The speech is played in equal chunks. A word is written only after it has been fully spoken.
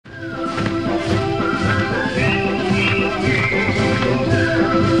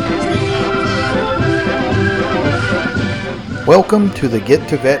Welcome to the Get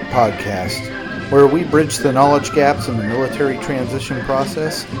to Vet podcast, where we bridge the knowledge gaps in the military transition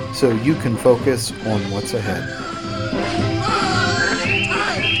process so you can focus on what's ahead.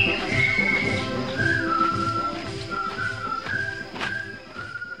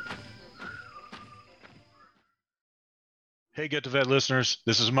 Hey, Get to Vet listeners,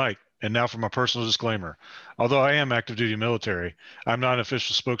 this is Mike, and now for my personal disclaimer. Although I am active duty military, I'm not an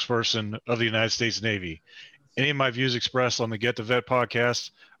official spokesperson of the United States Navy. Any of my views expressed on the Get to Vet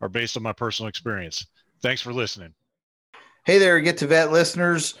podcast are based on my personal experience. Thanks for listening. Hey there, Get to Vet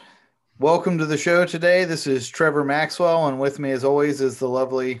listeners. Welcome to the show today. This is Trevor Maxwell, and with me, as always, is the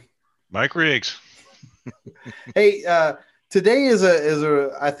lovely Mike Riggs. Hey, today is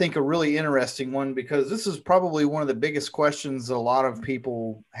I think a really interesting one because this is probably one of the biggest questions that a lot of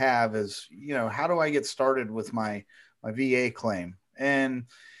people have is, how do I get started with my VA claim? And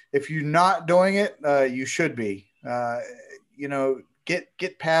if you're not doing it, you should be.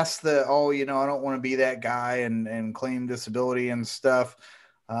 Get past the, I don't want to be that guy and claim disability and stuff.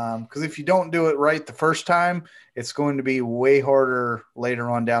 Because if you don't do it right the first time, it's going to be way harder later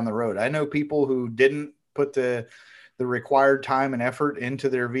on down the road. I know people who didn't put the required time and effort into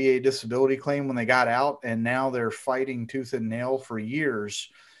their VA disability claim when they got out, and now they're fighting tooth and nail for years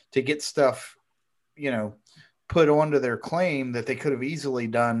to get stuff, put onto their claim that they could have easily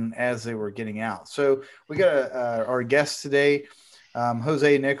done as they were getting out. So we got our guest today,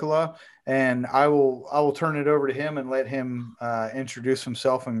 Jose Nicola, and I will turn it over to him and let him introduce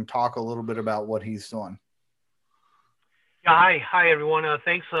himself and talk a little bit about what he's doing. Yeah, hi everyone.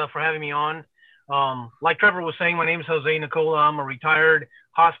 Thanks for having me on. Like Trevor was saying, my name is Jose Nicola. I'm a retired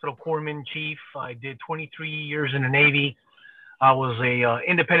hospital corpsman chief. I did 23 years in the Navy. I was a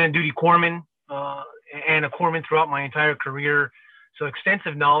independent duty corpsman and a corpsman throughout my entire career. So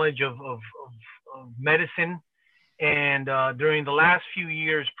extensive knowledge of medicine. And during the last few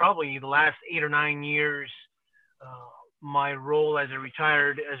years, probably the last 8 or 9 years, my role as a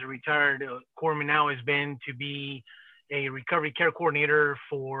retired corpsman now has been to be a recovery care coordinator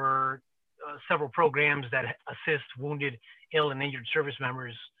for several programs that assist wounded, ill, and injured service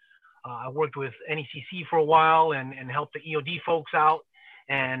members. I worked with NECC for a while and helped the EOD folks out.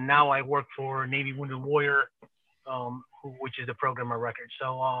 And now I work for Navy Wounded Warrior, which is the program of record.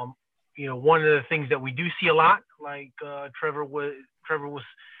 So, one of the things that we do see a lot, like Trevor was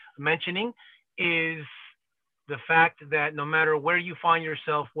mentioning, is the fact that no matter where you find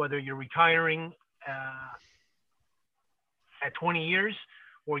yourself, whether you're retiring at 20 years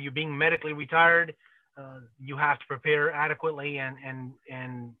or you're being medically retired, you have to prepare adequately, and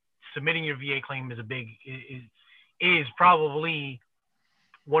submitting your VA claim is probably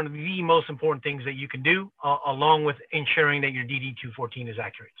one of the most important things that you can do, along with ensuring that your DD-214 is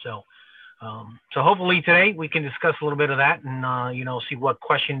accurate. So hopefully today we can discuss a little bit of that and, see what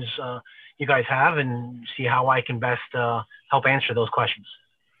questions you guys have and see how I can best help answer those questions.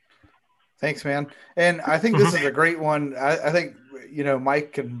 Thanks, man. And I think this is a great one. I think,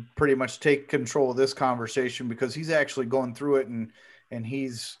 Mike can pretty much take control of this conversation because he's actually going through it and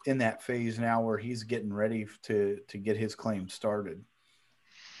he's in that phase now where he's getting ready to get his claim started.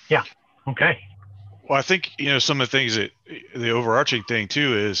 Yeah. Okay. Well, I think, some of the things that the overarching thing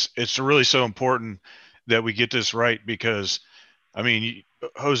too is it's really so important that we get this right because,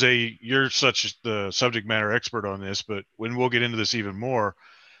 Jose, you're such the subject matter expert on this, but when we'll get into this even more,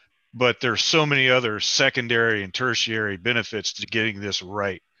 but there's so many other secondary and tertiary benefits to getting this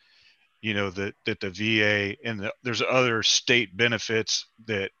right. That the VA and there's other state benefits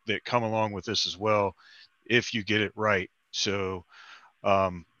that come along with this as well, if you get it right. So,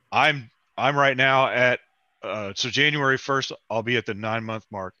 I'm right now at, so January 1st, I'll be at the 9-month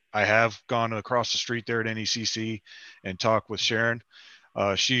mark. I have gone across the street there at NECC and talked with Sharon.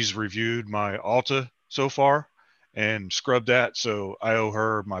 She's reviewed my Alta so far and scrubbed that. So I owe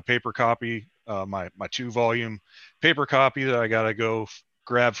her my paper copy, my 2-volume paper copy that I got to go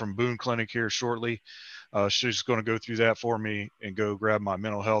grab from Boone Clinic here shortly. She's going to go through that for me and go grab my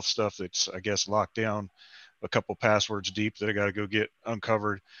mental health stuff that's, I guess, locked down a couple passwords deep that I got to go get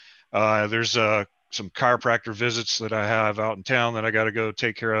uncovered. There's some chiropractor visits that I have out in town that I got to go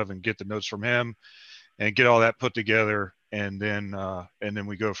take care of and get the notes from him and get all that put together. And then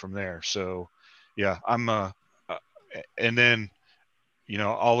we go from there. So yeah, and then,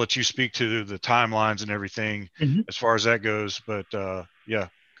 I'll let you speak to the timelines and everything as far as that goes, but yeah,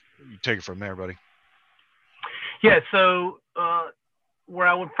 you take it from there, buddy. Yeah. So where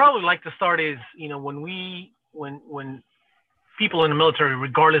I would probably like to start is, when people in the military,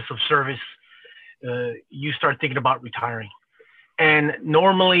 regardless of service, you start thinking about retiring. And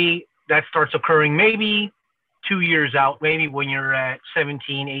normally that starts occurring maybe 2 years out, maybe when you're at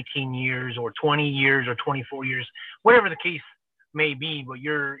 17, 18 years or 20 years or 24 years, whatever the case may be, but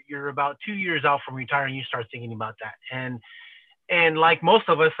you're about 2 years out from retiring, you start thinking about that. And like most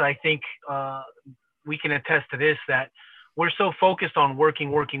of us, I think we can attest to this, that we're so focused on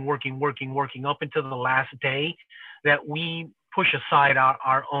working up until the last day that we push aside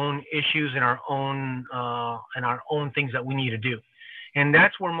our own issues and our own things that we need to do. And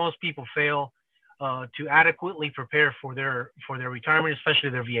that's where most people fail to adequately prepare for their retirement, especially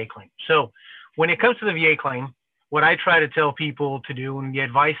their VA claim. So when it comes to the VA claim, what I try to tell people to do, and the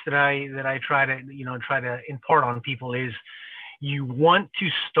advice that I try to impart on people, is you want to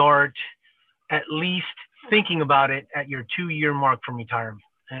start at least thinking about it at your 2-year mark from retirement.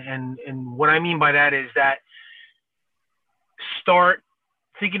 And what I mean by that is that start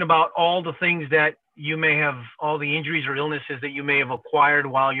thinking about all the things that you may have, all the injuries or illnesses that you may have acquired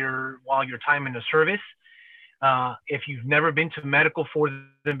while your time in the service. If you've never been to medical for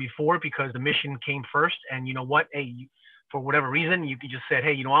them before because the mission came first, and you know what, hey, for whatever reason, you just said,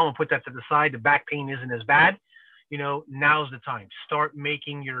 hey, I'm gonna put that to the side. The back pain isn't as bad. Now's the time. Start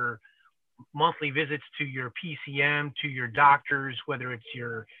making your monthly visits to your PCM, to your doctors, whether it's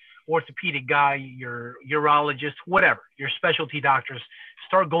your orthopedic guy, your urologist, whatever, your specialty doctors.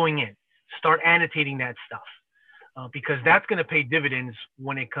 Start going in, start annotating that stuff, because that's going to pay dividends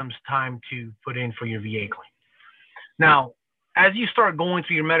when it comes time to put in for your VA claim. Now, as you start going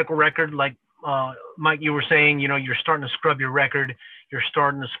through your medical record, like Mike, you were saying, you're starting to scrub your record, you're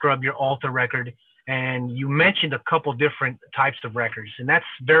starting to scrub your Alta record, and you mentioned a couple different types of records, and that's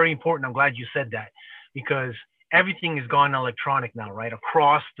very important. I'm glad you said that, because everything has gone electronic now, right?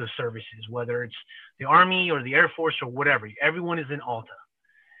 Across the services, whether it's the Army or the Air Force or whatever, everyone is in Alta.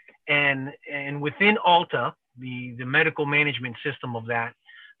 And within Alta, the medical management system of that,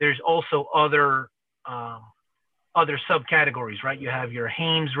 there's also other subcategories, right? You have your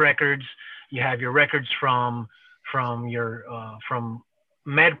HAMES records, you have your records from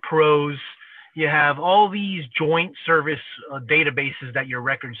MedPros, you have all these joint service databases that your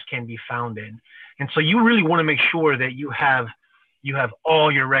records can be found in. And so you really want to make sure that you have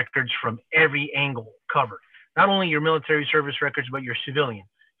all your records from every angle covered. Not only your military service records, but your civilian,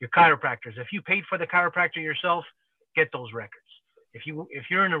 your chiropractors. If you paid for the chiropractor yourself, get those records. If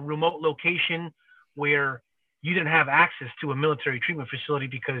you're in a remote location where you didn't have access to a military treatment facility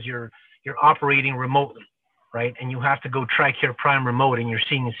because you're operating remotely, right? And you have to go TRICARE Prime remote and you're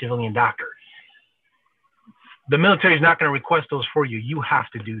seeing a civilian doctor, the military is not going to request those for you. You have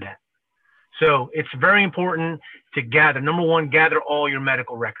to do that. So it's very important to gather. Number one, gather all your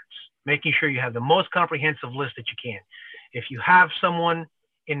medical records, making sure you have the most comprehensive list that you can. If you have someone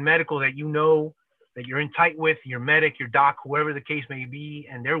in medical that that you're in tight with, your medic, your doc, whoever the case may be,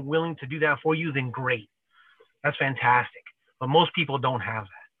 and they're willing to do that for you, then great. That's fantastic. But most people don't have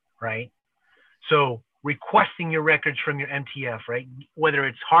that, right? So requesting your records from your MTF, right? Whether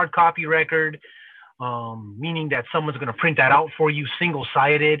it's hard copy record, meaning that someone's going to print that out for you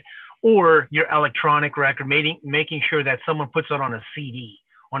single-sided, or your electronic record, making sure that someone puts it on a CD,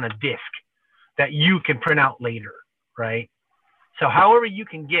 on a disc that you can print out later, right? So however you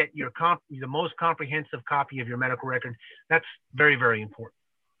can get the most comprehensive copy of your medical record, that's very, very important,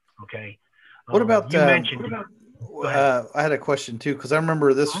 okay? What about you mentioned? I had a question too, because I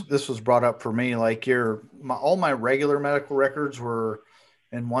remember this was brought up for me. Like all my regular medical records were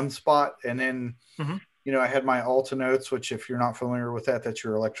in one spot, and then I had my Alta notes, which if you're not familiar with that, that's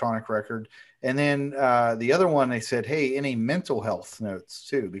your electronic record. And then the other one, they said, hey, any mental health notes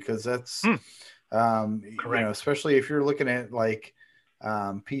too, because that's especially if you're looking at like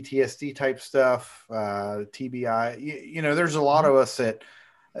PTSD type stuff, TBI. There's a lot of us that.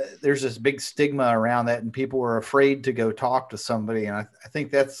 There's this big stigma around that, and people are afraid to go talk to somebody. And I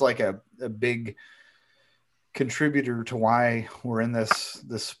think that's like a big contributor to why we're in this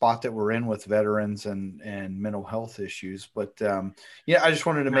spot that we're in with veterans and mental health issues. But I just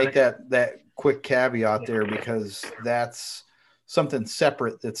wanted to make that quick caveat there, because that's something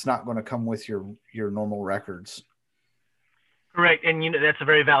separate that's not going to come with your normal records. Correct. And, that's a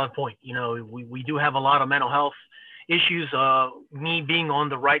very valid point. We do have a lot of mental health issues. Me being on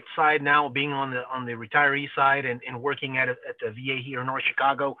the right side now, being on the retiree side and working at the VA here in North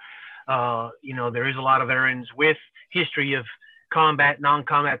Chicago, there is a lot of veterans with history of combat,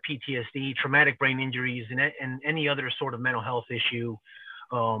 non-combat PTSD, traumatic brain injuries, and any other sort of mental health issue,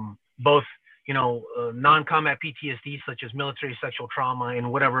 both non-combat PTSD such as military sexual trauma and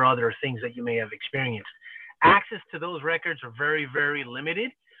whatever other things that you may have experienced. Access to those records are very, very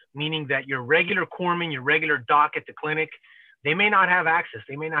limited, meaning that your regular corpsman, your regular doc at the clinic, they may not have access.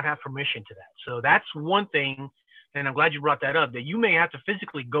 They may not have permission to that. So that's one thing, and I'm glad you brought that up, that you may have to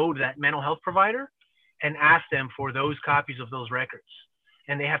physically go to that mental health provider and ask them for those copies of those records,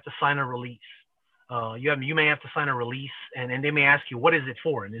 and they have to sign a release. You may have to sign a release, and they may ask you, what is it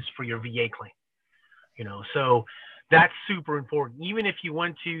for? And it's for your VA claim. So that's super important. Even if you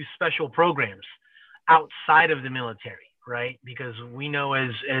went to special programs outside of the military, right? Because we know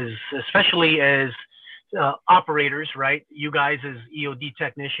especially as operators, right? You guys as EOD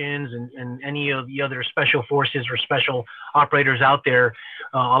technicians and any of the other special forces or special operators out there,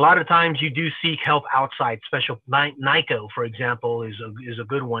 a lot of times you do seek help outside. Special NICO, for example, is a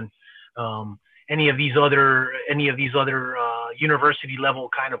good one. Any of these other university level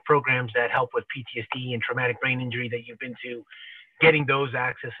kind of programs that help with PTSD and traumatic brain injury that you've been to, getting those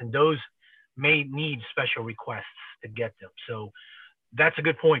access, and those may need special requests to get them. So that's a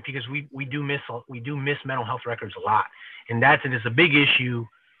good point, because we do miss mental health records a lot, and it is a big issue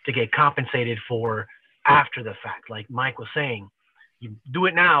to get compensated for after the fact. Like Mike was saying, you do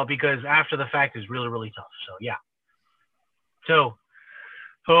it now because after the fact is really, really tough. So yeah. So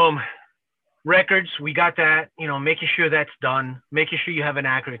records, we got that, making sure that's done, making sure you have an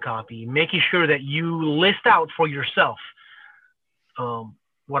accurate copy, making sure that you list out for yourself. I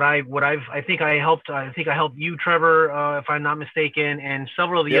think I helped you, Trevor, if I'm not mistaken, and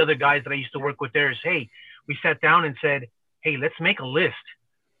several of the other guys that I used to work with there is, hey, we sat down and said, hey, let's make a list.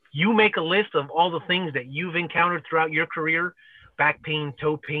 You make a list of all the things that you've encountered throughout your career, back pain,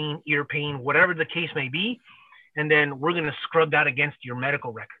 toe pain, ear pain, whatever the case may be. And then we're going to scrub that against your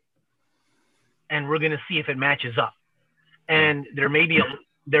medical record. And we're going to see if it matches up. And there may be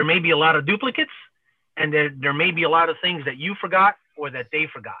a lot of duplicates, and there may be a lot of things that you forgot or that they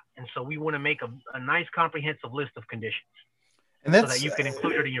forgot. And so we want to make a nice comprehensive list of conditions, and so that you can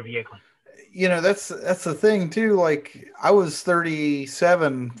include it in your VA claim. That's the thing too. Like, I was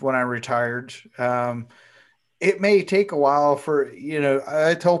 37 when I retired. It may take a while for,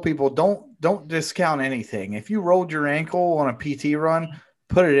 I tell people, don't discount anything. If you rolled your ankle on a PT run,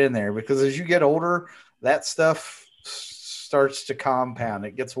 put it in there, because as you get older, that stuff starts to compound.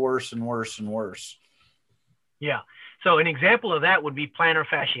 It gets worse and worse and worse. Yeah. So an example of that would be plantar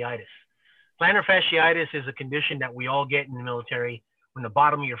fasciitis. Plantar fasciitis is a condition that we all get in the military when the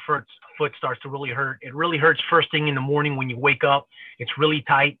bottom of your foot starts to really hurt. It really hurts first thing in the morning when you wake up. It's really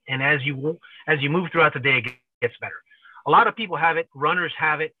tight. And as you move throughout the day, it gets better. A lot of people have it. Runners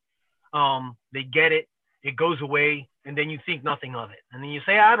have it. They get it. It goes away. And then you think nothing of it. And then you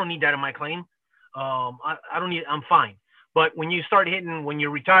say, I don't need that in my claim. I'm fine. But when you start when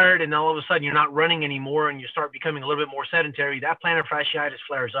you're retired and all of a sudden you're not running anymore and you start becoming a little bit more sedentary, that plantar fasciitis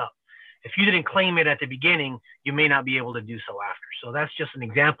flares up. If you didn't claim it at the beginning, you may not be able to do so after. So that's just an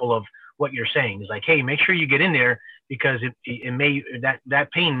example of what you're saying. It's like, hey, make sure you get in there, because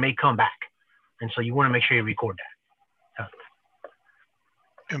that pain may come back. And so you want to make sure you record that.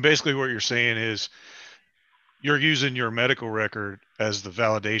 And basically what you're saying is you're using your medical record as the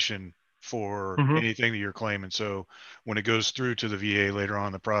validation for anything that you're claiming. So when it goes through to the VA later on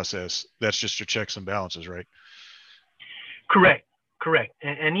in the process, that's just your checks and balances, right? Correct.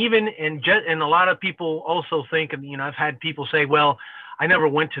 And a lot of people also think, I've had people say, well, I never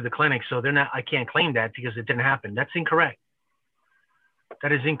went to the clinic, so I can't claim that because it didn't happen. That's incorrect.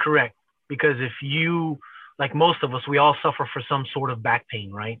 That is incorrect, because if you, like most of us, we all suffer for some sort of back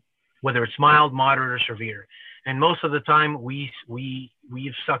pain, right? Whether it's mild, moderate, or severe. And most of the time we've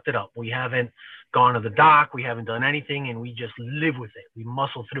sucked it up. We haven't gone to the doc. We haven't done anything, and we just live with it. We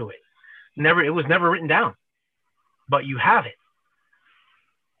muscle through it. It was never written down, but you have it.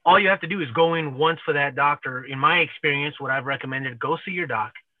 All you have to do is go in once for that doctor. In my experience, what I've recommended, go see your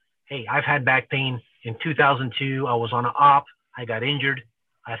doc. Hey, I've had back pain. In 2002, I was on an op. I got injured.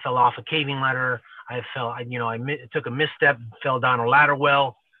 I fell off a caving ladder. I took a misstep, fell down a ladder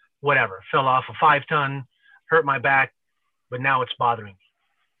well, whatever. Fell off a 5-ton. Hurt my back, but now it's bothering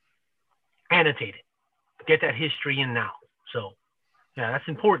me. Annotate it. Get that history in now. So, yeah, that's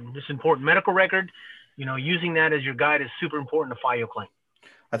important. This important medical record, using that as your guide is super important to file your claim.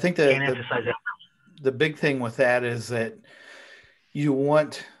 I think that the big thing with that is that you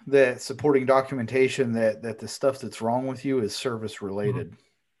want that supporting documentation that the stuff that's wrong with you is service related.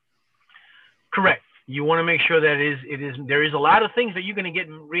 Correct. You want to make sure that there is a lot of things that you're going to get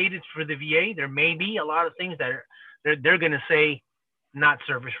rated for the VA. There may be a lot of things that they're going to say not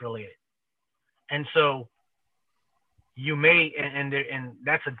service related. And so you may, and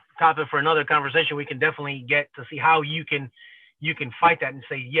that's a topic for another conversation. We can definitely get to see how you can fight that and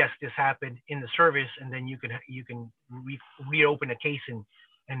say, yes, this happened in the service. And then you can reopen a case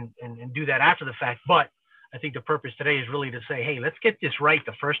and do that after the fact. But I think the purpose today is really to say, hey, let's get this right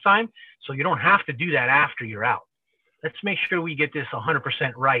the first time so you don't have to do that after you're out. Let's make sure we get this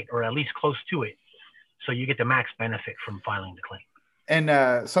 100% right, or at least close to it, so you get the max benefit from filing the claim.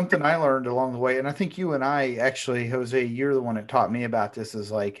 And something I learned along the way, and I think you and I actually, Jose, you're the one that taught me about this,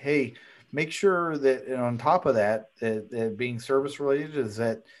 is like, hey, make sure that on top of that, that being service related, is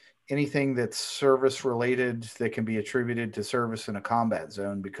that anything that's service related that can be attributed to service in a combat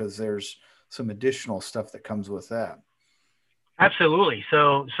zone, because there's some additional stuff that comes with that. Absolutely.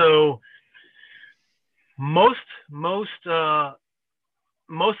 So most of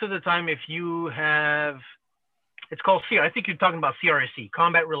the time, if you have, it's called I think you're talking about CRSC,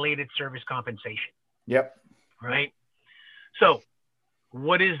 combat related service compensation. Yep. Right. So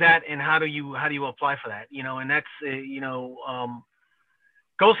what is that, and how do you apply for that? And that's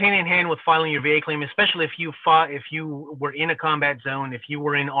goes hand in hand with filing your VA claim, especially if you were in a combat zone, if you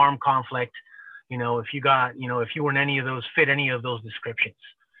were in armed conflict, if you were in any of those, fit any of those descriptions.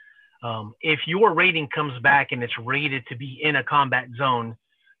 If your rating comes back and it's rated to be in a combat zone,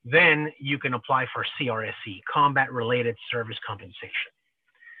 then you can apply for CRSC, combat related service compensation.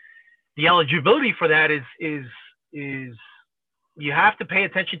 The eligibility for that is you have to pay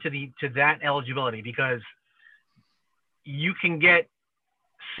attention to that eligibility, because you can get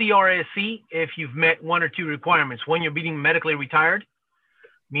CRSC if you've met one or two requirements. When you're being medically retired,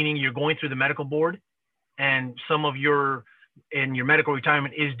 meaning you're going through the medical board, and some of your medical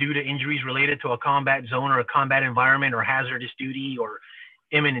retirement is due to injuries related to a combat zone or a combat environment or hazardous duty or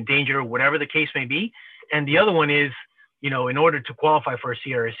imminent danger, or whatever the case may be. And the other one is, in order to qualify for a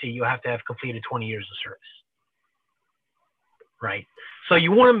CRSC, you have to have completed 20 years of service. Right. So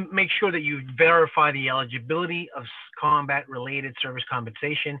you want to make sure that you verify the eligibility of combat-related service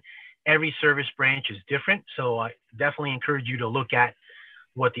compensation. Every service branch is different, so I definitely encourage you to look at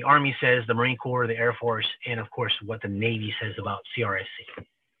what the Army says, the Marine Corps, the Air Force, and of course what the Navy says about CRSC.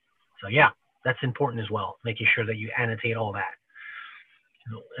 So yeah, that's important as well, making sure that you annotate all that.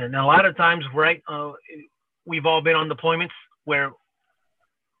 And a lot of times, right, we've all been on deployments where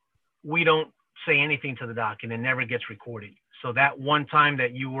we don't say anything to the doc and it never gets recorded. So that one time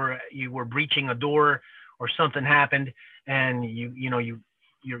that you were breaching a door or something happened, and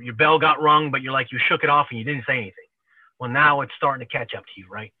your bell got rung, but you shook it off and you didn't say anything. Well, now it's starting to catch up to you,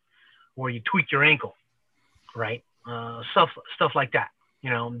 right? Or you tweaked your ankle, right? Stuff like that.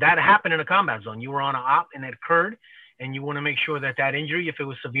 That happened in a combat zone. You were on an op and it occurred, and you want to make sure that injury, if it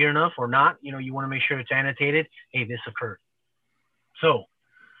was severe enough or not, you want to make sure it's annotated. Hey, this occurred. So,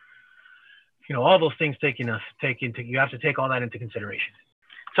 all those things you have to take all that into consideration.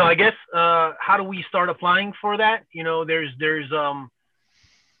 So I guess, how do we start applying for that?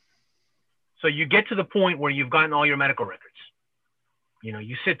 So you get to the point where you've gotten all your medical records.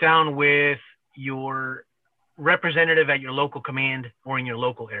 You sit down with your representative at your local command or in your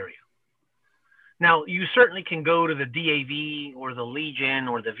local area. Now, you certainly can go to the DAV or the Legion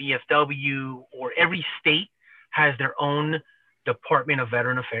or the VFW, or every state has their own Department of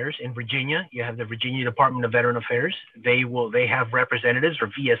Veteran Affairs. In Virginia, you have the Virginia Department of Veteran Affairs. They have representatives, or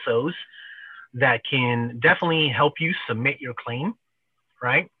VSOs, that can definitely help you submit your claim,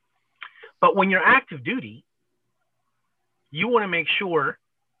 right? But when you're active duty, you want to make sure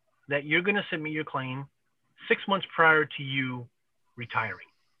that you're going to submit your claim 6 months prior to you retiring.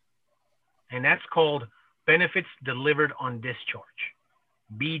 And that's called Benefits Delivered on Discharge,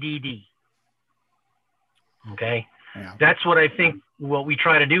 BDD. Okay? Yeah. That's what I think what we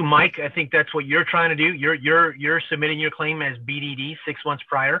try to do. Mike, I think that's what you're trying to do. You're submitting your claim as BDD 6 months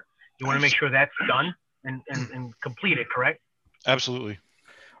prior. You want to make sure that's done and completed, correct? Absolutely.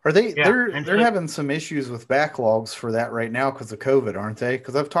 Are they? Yeah. They're having some issues with backlogs for that right now because of COVID, aren't they?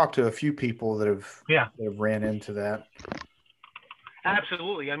 Because I've talked to a few people that have ran into that.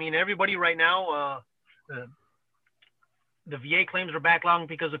 Absolutely. I mean, everybody right now, the VA claims are backlogged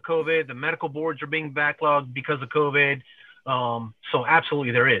because of COVID. The medical boards are being backlogged because of COVID. So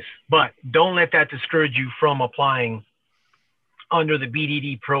absolutely there is. But don't let that discourage you from applying under the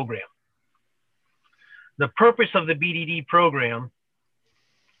BDD program. The purpose of the BDD program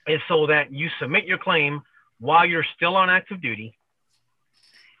is so that you submit your claim while you're still on active duty.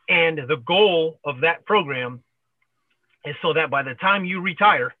 And the goal of that program is so that by the time you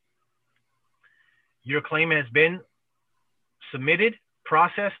retire, your claim has been submitted,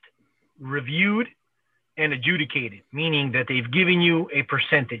 processed, reviewed, and adjudicated, meaning that they've given you a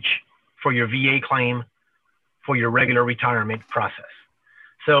percentage for your VA claim for your regular retirement process.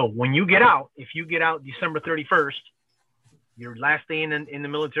 So when you get out, if you get out December 31st, your last day in the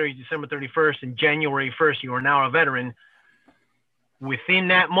military is December 31st, and January 1st, you are now a veteran, within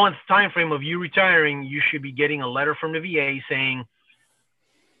that month time frame of you retiring, you should be getting a letter from the VA saying,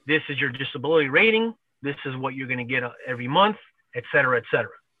 this is your disability rating, this is what you're going to get every month, et cetera, et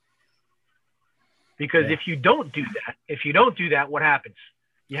cetera. Because if you don't do that, what happens?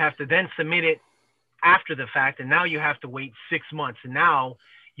 You have to then submit it after the fact, and now you have to wait 6 months, and now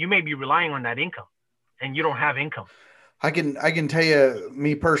you may be relying on that income, and you don't have income. I can tell you,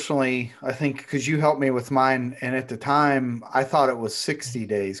 me personally, I think because you helped me with mine, and at the time I thought it was 60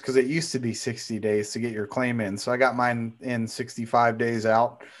 days because it used to be 60 days to get your claim in. So I got mine in 65 days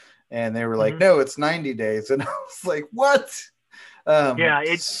out, and they were like, no, it's 90 days. And I was like, what?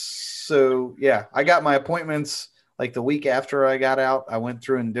 So yeah, I got my appointments like the week after I got out. I went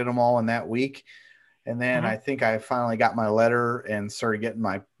through and did them all in that week. And then I think I finally got my letter and started getting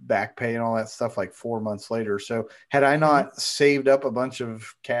my back pay and all that stuff like 4 months later. So had I not saved up a bunch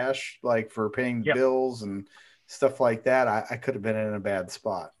of cash, like for paying bills and stuff like that, I could have been in a bad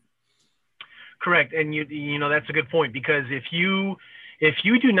spot. Correct. And you know, that's a good point, because if you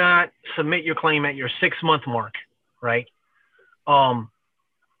do not submit your claim at your 6 month mark, right?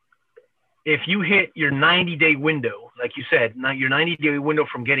 If you hit your 90-day window, like you said, your 90-day window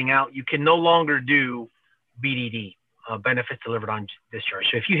from getting out, you can no longer do BDD, benefits delivered on discharge.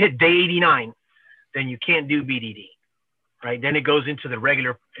 So if you hit day 89, then you can't do BDD, right? Then it goes into the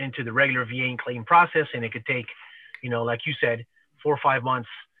regular VA claim process, and it could take, you know, like you said, 4 or 5 months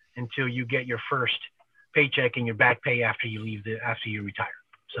until you get your first paycheck and your back pay after you retire.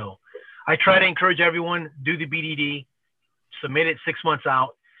 So I try to encourage everyone, do the BDD, submit it 6 months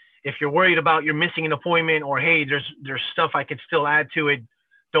out. If you're worried about you're missing an appointment, or hey, there's stuff I can still add to it,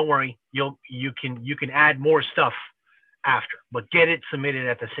 don't worry. You can add more stuff after, but get it submitted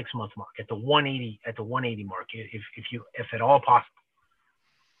at the 6 month mark, at the 180 mark, if at all possible.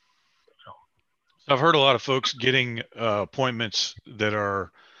 So I've heard a lot of folks getting appointments that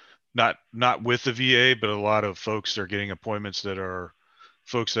are not with the VA, but a lot of folks are getting appointments that are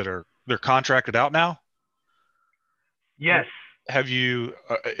folks that they're contracted out now. Yes. Have you,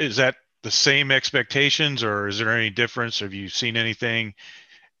 is that the same expectations, or is there any difference? Have you seen anything?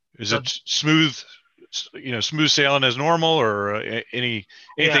 Is it smooth sailing as normal, or anything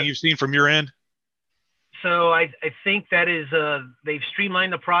you've seen from your end? So I think that is, they've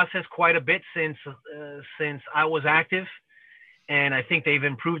streamlined the process quite a bit since I was active. And I think they've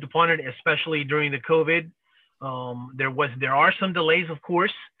improved upon it, especially during the COVID. There are some delays, of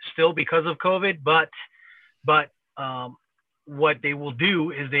course, still because of COVID, but what they will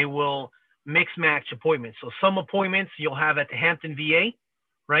do is they will mix match appointments. So some appointments you'll have at the Hampton VA,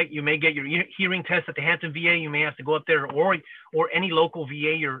 right? You may get your hearing test at the Hampton VA. You may have to go up there, or any local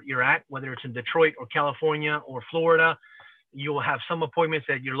VA you're at, whether it's in Detroit or California or Florida. You will have some appointments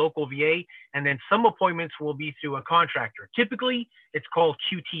at your local VA, and then some appointments will be through a contractor. Typically, it's called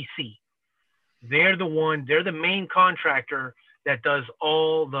QTC. They're the main contractor that does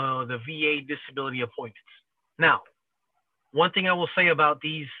all the VA disability appointments. Now, one thing I will say about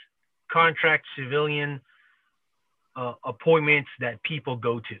these contract civilian appointments that people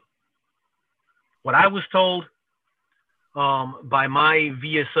go to, what I was told by my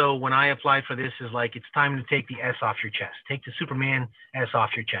VSO when I applied for this is like, it's time to take the S off your chest. Take the Superman S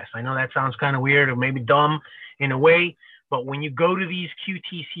off your chest. I know that sounds kind of weird or maybe dumb in a way, but when you go to these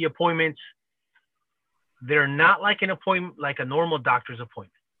QTC appointments, they're not like an appointment, like a normal doctor's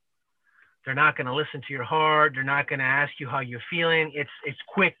appointment. They're not going to listen to your heart. They're not going to ask you how you're feeling. It's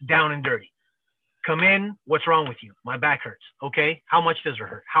quick, down and dirty. Come in. What's wrong with you? My back hurts. Okay. How much does it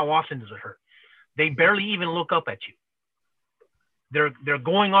hurt? How often does it hurt? They barely even look up at you. They're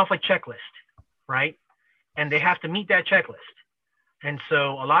going off a checklist, right? And they have to meet that checklist. And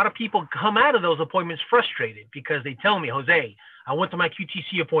so a lot of people come out of those appointments frustrated because they tell me, Jose, I went to my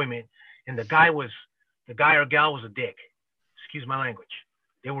QTC appointment and the guy or gal was a dick. Excuse my language.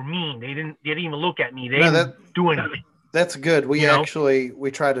 They were mean. They didn't even look at me. They didn't do anything. That's good. We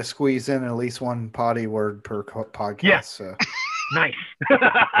try to squeeze in at least one potty word per podcast. Yeah. So. Nice.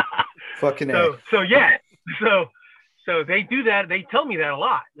 Fucking So they do that. They tell me that a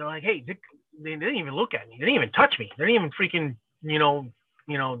lot. They're like, hey, they didn't even look at me. They didn't even touch me. They didn't even freaking,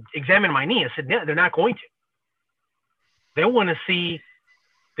 examine my knee. I said, yeah, they're not going to. They want to see,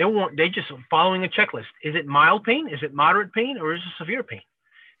 they just following a checklist. Is it mild pain? Is it moderate pain? Or is it severe pain?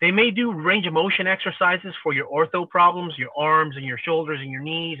 They may do range of motion exercises for your ortho problems, your arms and your shoulders and your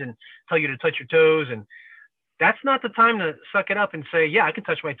knees, and tell you to touch your toes. And that's not the time to suck it up and say, yeah, I can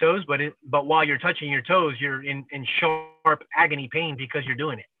touch my toes, but while you're touching your toes, you're in sharp agony pain because you're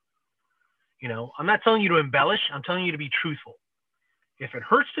doing it. I'm not telling you to embellish. I'm telling you to be truthful. If it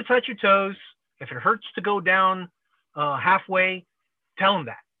hurts to touch your toes, if it hurts to go down halfway, tell them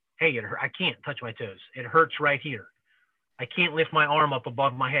that. Hey, I can't touch my toes. It hurts right here. I can't lift my arm up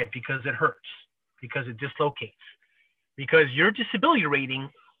above my head because it hurts, because it dislocates. Because your disability rating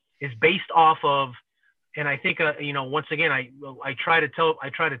is based off of, and I think once again, I try to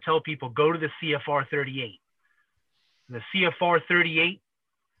tell people, go to the CFR 38. The CFR 38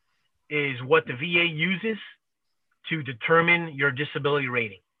 is what the VA uses to determine your disability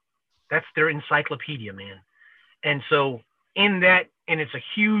rating. That's their encyclopedia, man. And so in that, and it's a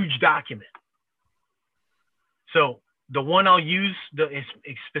huge document. So the one I'll use, a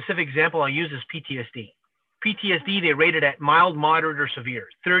specific example I'll use is PTSD. PTSD, they rate it at mild, moderate, or severe,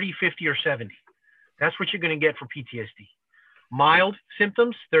 30, 50, or 70. That's what you're going to get for PTSD. Mild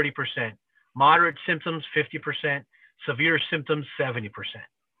symptoms, 30%. Moderate symptoms, 50%. Severe symptoms, 70%.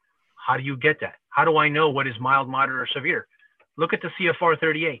 How do you get that? How do I know what is mild, moderate, or severe? Look at the CFR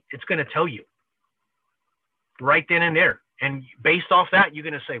 38. It's going to tell you right then and there. And based off that, you're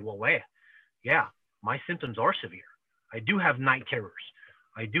going to say, well, wait, yeah, my symptoms are severe. I do have night terrors.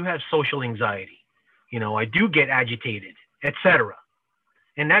 I do have social anxiety. I do get agitated, etc.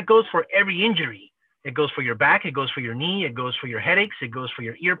 And that goes for every injury. It goes for your back. It goes for your knee. It goes for your headaches. It goes for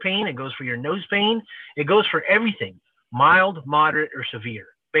your ear pain. It goes for your nose pain. It goes for everything, mild, moderate, or severe.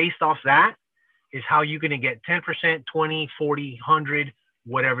 Based off that is how you're going to get 10%, 20, 40, 100,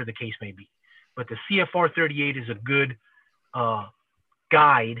 whatever the case may be. But the CFR 38 is a good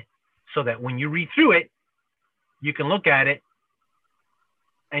guide so that when you read through it, you can look at it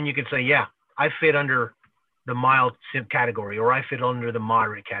and you can say, yeah, I fit under the mild category, or I fit under the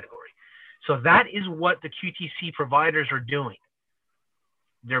moderate category. So that is what the QTC providers are doing.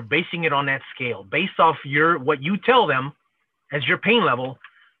 They're basing it on that scale. Based off what you tell them as your pain level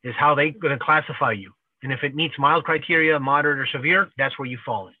is how they're going to classify you. And if it meets mild criteria, moderate, or severe, that's where you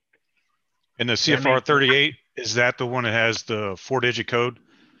fall in. And the CFR 38, is that the one that has the 4-digit code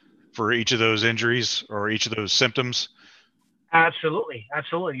for each of those injuries or each of those symptoms? Absolutely.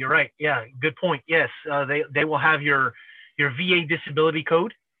 Absolutely. You're right. Yeah. Good point. Yes. They will have your VA disability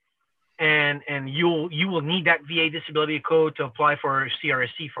code, and you will need that VA disability code to apply for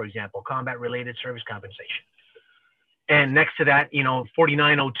CRSC, for example, combat related service compensation. And next to that,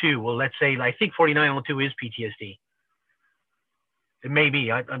 4902. Well, let's say, I think 4902 is PTSD. It may be.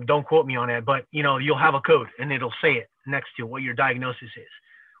 Don't quote me on that, but you'll have a code and it'll say it next to what your diagnosis is.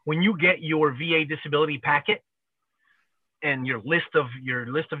 When you get your VA disability packet and your list of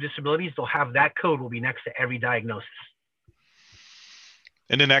disabilities, they'll have that code will be next to every diagnosis.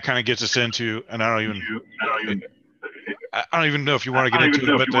 And then that kind of gets us into, and I don't even know if you want to get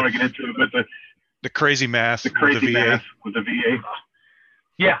into it, but the crazy math with the VA.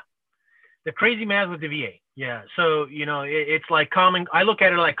 Yeah, the crazy math with the VA. Yeah, so it's like I look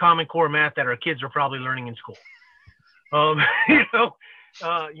at it like Common Core math that our kids are probably learning in school. 2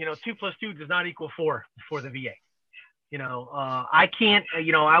 plus 2 does not equal 4 for the VA. I can't.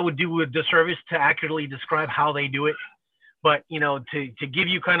 I would do a disservice to accurately describe how they do it, but to give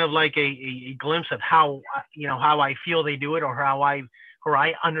you kind of like a glimpse of how I feel they do it, or how I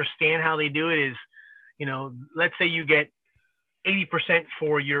understand how they do it is, let's say you get 80%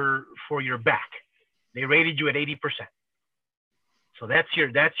 for your back. They rated you at 80%. So that's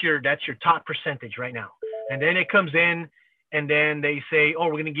your top percentage right now. And then it comes in, and then they say, oh,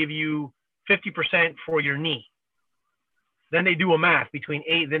 we're going to give you 50% for your knee. Then they do a math between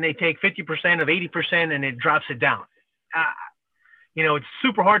 8. Then they take 50% of 80% and it drops it down. It's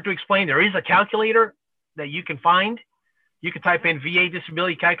super hard to explain. There is a calculator that you can find. You can type in VA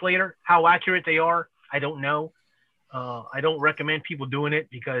disability calculator. How accurate they are, I don't know. I don't recommend people doing it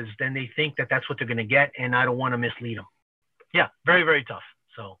because then they think that that's what they're going to get, and I don't want to mislead them. Yeah, very, very tough.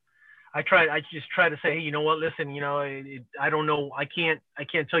 So I just try to say, hey, you know what? Listen, I don't know. I can't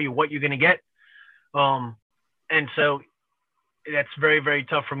tell you what you're going to get. And so that's very, very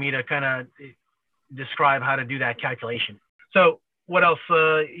tough for me to kind of describe how to do that calculation. So what else?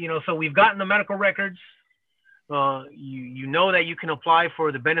 So we've gotten the medical records. You know that you can apply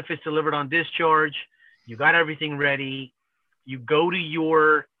for the benefits delivered on discharge. You got everything ready. You're going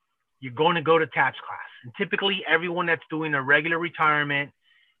to go to TAPS class. And typically everyone that's doing a regular retirement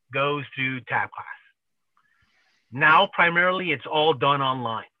goes to TAP class. Now, primarily it's all done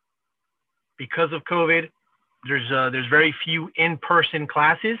online. Because of COVID, there's very few in-person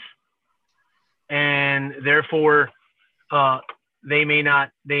classes, and therefore they may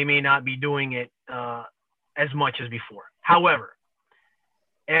not be doing it as much as before. However,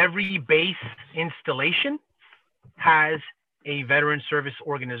 every base installation has a veteran service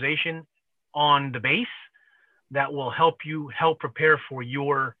organization on the base that will help prepare for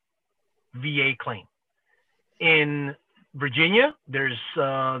your VA claim. In Virginia, there's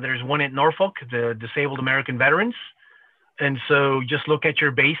one at Norfolk, the Disabled American Veterans. And so just look at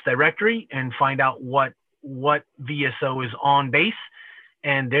your base directory and find out what VSO is on base,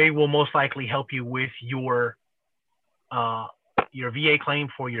 and they will most likely help you with your VA claim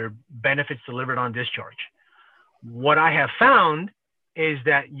for your benefits delivered on discharge. What I have found is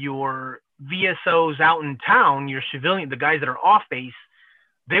that your VSOs out in town, your civilian, the guys that are off base,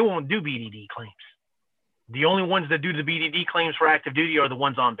 they won't do BDD claims. The only ones that do the BDD claims for active duty are the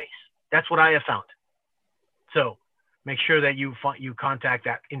ones on base. That's what I have found. So make sure that you contact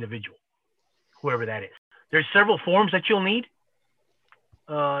that individual, whoever that is. There's several forms that you'll need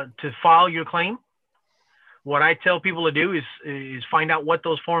to file your claim. What I tell people to do is find out what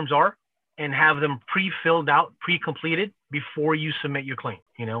those forms are and have them pre-filled out, pre-completed before you submit your claim.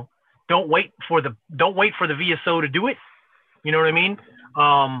 You know, don't wait for the VSO to do it. You know what I mean?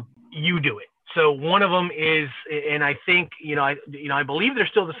 You do it. So one of them is, and I think, I believe they're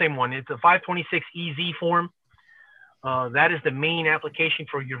still the same one. It's a 526 EZ form. That is the main application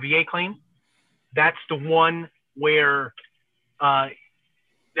for your VA claim. That's the one where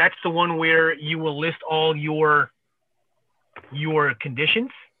you will list all your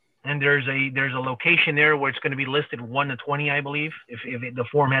conditions, and there's a location there where it's going to be listed 1 to 20, I believe, if the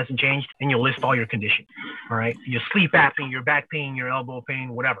form hasn't changed, and you'll list all your conditions. All right, your sleep apnea, your back pain, your elbow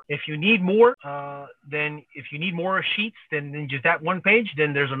pain, whatever. If you need more, sheets than just that one page,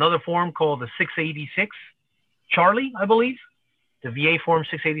 then there's another form called the 686 Charlie, I believe, the VA form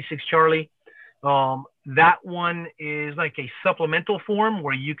 686 Charlie. That one is like a supplemental form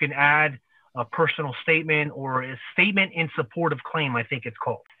where you can add a personal statement or a statement in support of claim, I think it's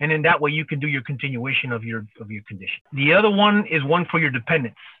called. And then that way you can do your continuation of your condition. The other one is one for your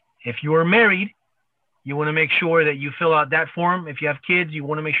dependents. If you are married, you want to make sure that you fill out that form. If you have kids, you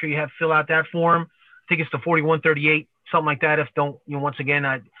want to make sure you fill out that form. I think it's the 4138, something like that. Once again,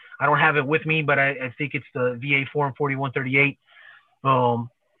 I don't have it with me, but I think it's the VA form 4138.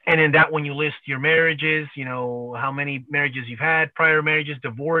 And in that one, you list your marriages, how many marriages you've had, prior marriages,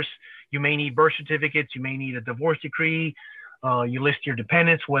 divorce. You may need birth certificates. You may need a divorce decree. You list your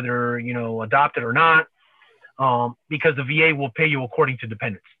dependents, whether, adopted or not, because the VA will pay you according to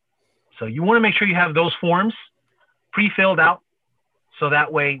dependents. So you want to make sure you have those forms pre-filled out. So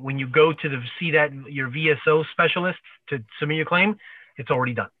that way, when you go to see your VSO specialist to submit your claim, it's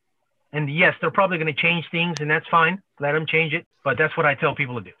already done. And yes, they're probably going to change things, and that's fine. Let them change it. But that's what I tell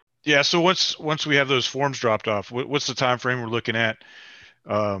people to do. Yeah. So once we have those forms dropped off, what's the time frame we're looking at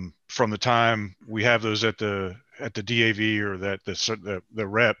from the time we have those at the DAV or the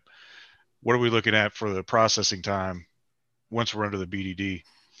rep? What are we looking at for the processing time once we're under the BDD?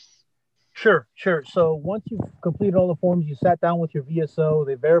 Sure. So once you've completed all the forms, you sat down with your VSO,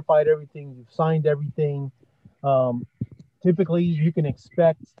 they verified everything, you've signed everything. Typically, you can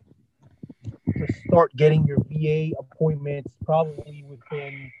expect to start getting your VA appointments probably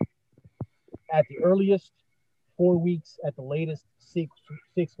within, at the earliest, 4 weeks, at the latest,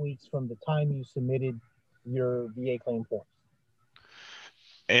 six weeks from the time you submitted your VA claim forms.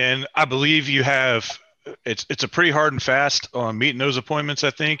 And I believe you have, it's a pretty hard and fast on meeting those appointments. I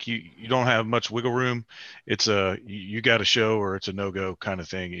think you don't have much wiggle room. It's you got to show or it's a no-go kind of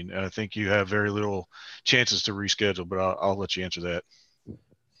thing. And I think you have very little chances to reschedule, but I'll let you answer that.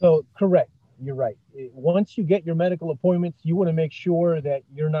 So correct. You're right. Once you get your medical appointments, you want to make sure that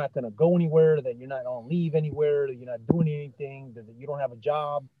you're not going to go anywhere, that you're not on leave anywhere, that you're not doing anything, that you don't have a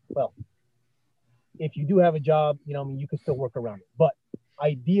job. Well, if you do have a job, you can still work around it. But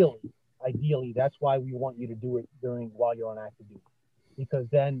ideally, that's why we want you to do it while you're on active duty, because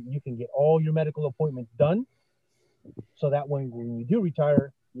then you can get all your medical appointments done. So that when you do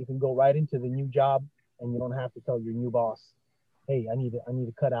retire, you can go right into the new job, and you don't have to tell your new boss, "Hey, I need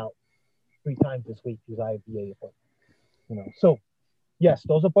to cut out 3 times this week because I have VA appointment." So yes,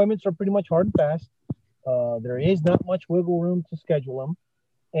 those appointments are pretty much hard and fast. There is not much wiggle room to schedule them.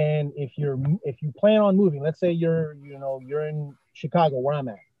 And if you plan on moving, let's say you're in Chicago where I'm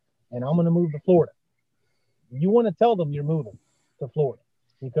at, and I'm going to move to Florida, you want to tell them you're moving to Florida,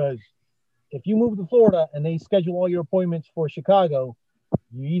 because if you move to Florida and they schedule all your appointments for Chicago,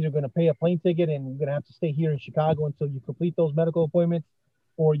 you're either going to pay a plane ticket and you're going to have to stay here in Chicago until you complete those medical appointments,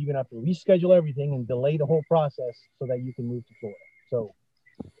 or you're going to have to reschedule everything and delay the whole process so that you can move to Florida. So,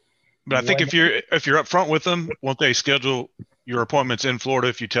 but I think if you're up front with them, won't they schedule your appointments in Florida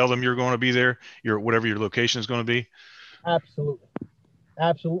if you tell them you're going to be there, whatever your location is going to be?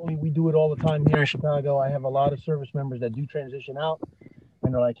 Absolutely. We do it all the time here in Chicago. I have a lot of service members that do transition out,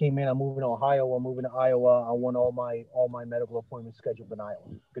 and they're like, "Hey man, I'm moving to Ohio. I'm moving to Iowa. I want all my medical appointments scheduled in Iowa."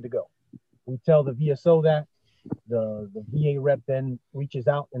 Good to go. We tell the VSO that the VA rep then reaches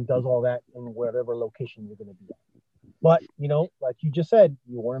out and does all that in whatever location you're going to be at. But you know, like you just said,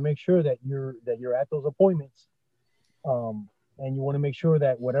 you want to make sure that you're at those appointments, and you want to make sure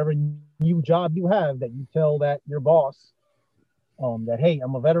that whatever new job you have, that you tell that your boss, that hey,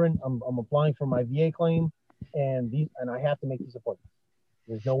 I'm a veteran, I'm applying for my VA claim, and I have to make these appointments.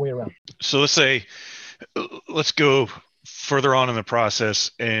 There's no way around it. So let's go further on in the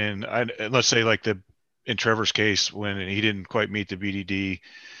process, and let's say like in Trevor's case, when he didn't quite meet the BDD,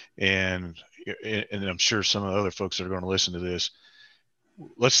 and I'm sure some of the other folks that are going to listen to this,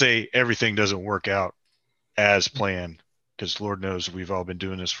 let's say everything doesn't work out as planned, because Lord knows we've all been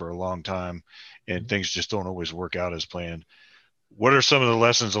doing this for a long time, and things just don't always work out as planned. What are some of the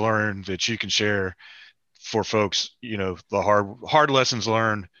lessons learned that you can share for folks, you know, the hard lessons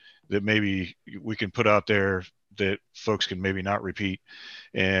learned that maybe we can put out there that folks can maybe not repeat,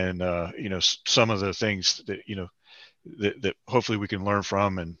 and you know, some of the things that, you know, that hopefully we can learn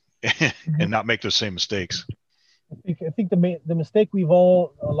from and and not make those same mistakes? I think the mistake a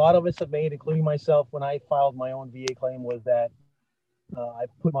lot of us have made, including myself, when I filed my own VA claim, was that I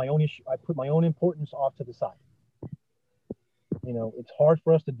put my own importance off to the side. You know, it's hard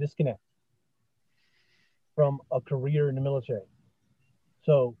for us to disconnect from a career in the military.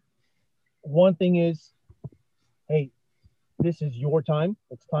 So one thing is, hey, this is your time.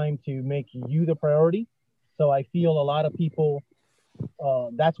 It's time to make you the priority. So I feel a lot of people,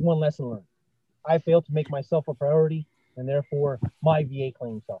 that's one lesson learned. I failed to make myself a priority, and therefore my VA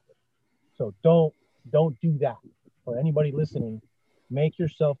claim suffered. So don't do that. For anybody listening, make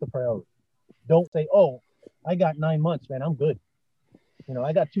yourself the priority. Don't say, oh, I got 9 months, man, I'm good. You know,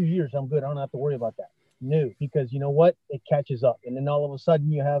 I got 2 years, I'm good. I don't have to worry about that. No, because you know what? It catches up. And then all of a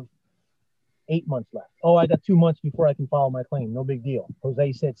sudden you have 8 months left. Oh, I got 2 months before I can file my claim. No big deal.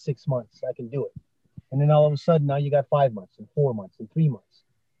 Jose said 6 months. I can do it. And then all of a sudden now you got 5 months and 4 months and 3 months,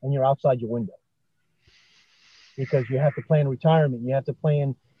 and you're outside your window. Because you have to plan retirement. You have to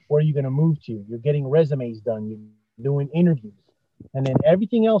plan where you're going to move to. You're getting resumes done. You're doing interviews. And then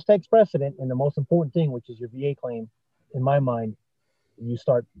everything else takes precedent. And the most important thing, which is your VA claim, in my mind, you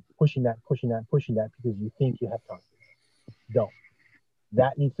start pushing that because you think you have time. Don't.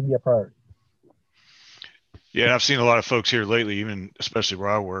 That needs to be a priority. Yeah, and I've seen a lot of folks here lately, even especially where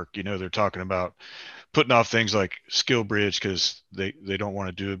I work, you know, they're talking about putting off things like skill bridge because they don't want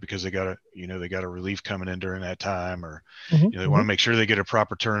to do it because they got a relief coming in during that time, or you know, they want to make sure they get a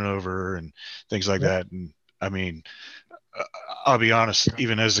proper turnover and things like that. And I mean, I'll be honest,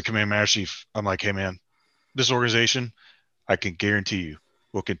 even as the command master chief, I'm like, hey man, this organization, I can guarantee you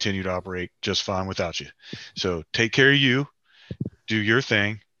will continue to operate just fine without you. So take care of you, do your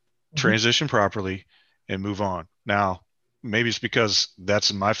thing, transition properly, and move on. Now, maybe it's because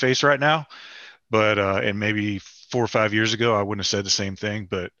that's in my face right now, but and maybe 4 or 5 years ago, I wouldn't have said the same thing.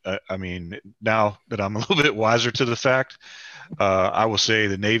 But I mean, now that I'm a little bit wiser to the fact, I will say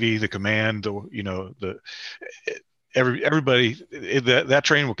the Navy, the command, everybody, that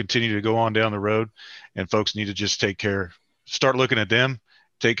train will continue to go on down the road, and folks need to just start looking at them,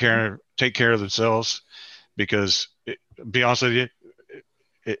 take care of themselves, because be honest with you,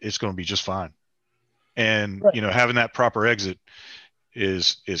 it's going to be just fine. And you know, having that proper exit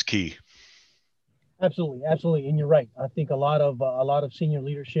is key. Absolutely, and you're right. I think a lot of senior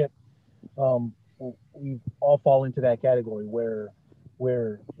leadership, we all fall into that category where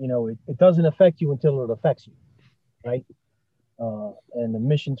you know, it doesn't affect you until it affects you, right? And the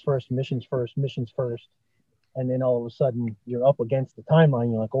missions first, and then all of a sudden you're up against the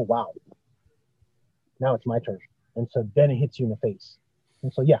timeline. You're like, oh wow, now it's my turn, and so then it hits you in the face.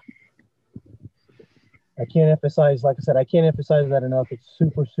 And so I can't emphasize that enough. It's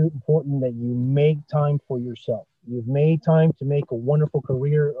super important that you make time for yourself. You've made time to make a wonderful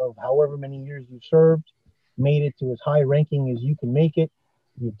career of however many years you've served, made it to as high ranking as you can make it.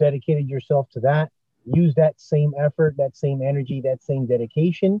 You've dedicated yourself to that. Use that same effort, that same energy, that same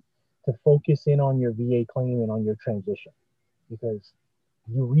dedication to focus in on your VA claim and on your transition. Because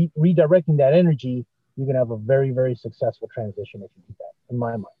you redirecting that energy, you're going to have a very, very successful transition if you do that, in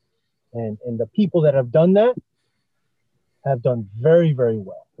my mind. And the people that have done that have done very, very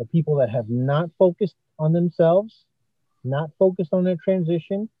well. The people that have not focused on themselves, not focused on their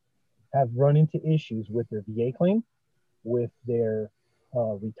transition, have run into issues with their VA claim, with their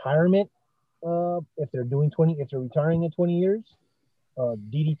retirement. If they're retiring at 20 years,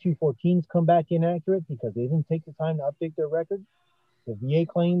 DD-214s come back inaccurate because they didn't take the time to update their record. The VA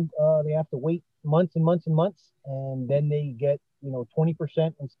claim, they have to wait months and months and months, and then they get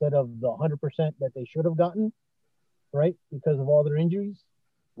 20% instead of the 100% that they should have gotten, right? Because of all their injuries.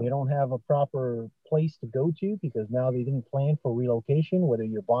 They don't have a proper place to go to because now they didn't plan for relocation, whether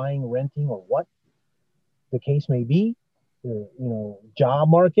you're buying, renting, or what the case may be. Job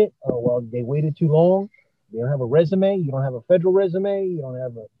market. Well, they waited too long. They don't have a resume. You don't have a federal resume. You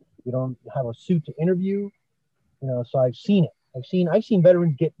don't have a suit to interview. So I've seen it. I've seen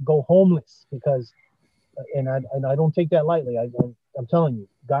veterans go homeless because, and I don't take that lightly. I'm telling you,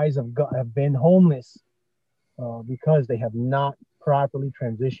 guys have been homeless because they have not properly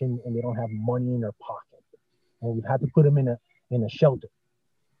transitioned and they don't have money in their pocket, and we've had to put them in a shelter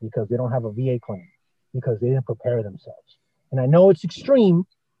because they don't have a VA claim because they didn't prepare themselves. And I know it's extreme.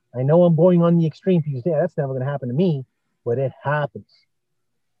 I know I'm going on the extreme because that's never going to happen to me, but it happens.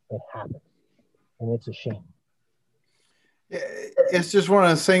 It happens, and it's a shame. It's just one of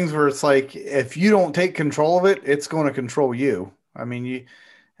those things where it's like, if you don't take control of it, it's going to control you. I mean,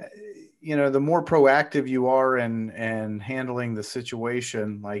 the more proactive you are in handling the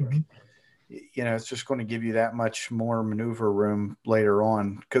situation, like, it's just going to give you that much more maneuver room later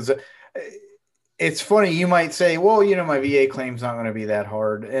on. Because it's funny, you might say, well, my VA claim's not going to be that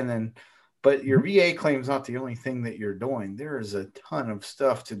hard. But your VA claim's not the only thing that you're doing. There is a ton of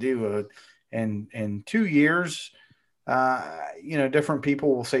stuff to do. And in 2 years, different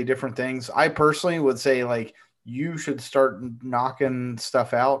people will say different things. I personally would say, like, you should start knocking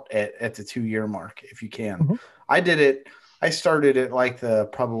stuff out at the 2-year mark if you can. Mm-hmm. I started at like the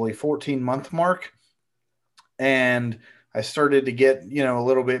probably 14-month mark, and I started to get, a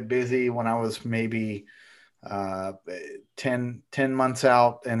little bit busy when I was maybe 10 months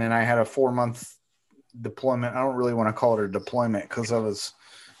out. And then I had a 4-month deployment. I don't really want to call it a deployment because I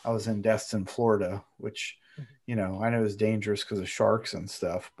was in Destin, Florida, which, I know is dangerous because of sharks and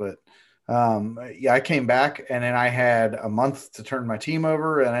stuff, but I came back and then I had a month to turn my team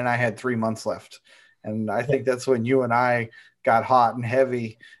over, and then I had 3 months left. And I think that's when you and I got hot and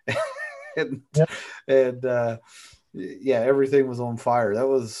heavy and everything was on fire.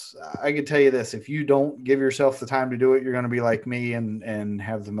 I can tell you this, if you don't give yourself the time to do it, you're going to be like me and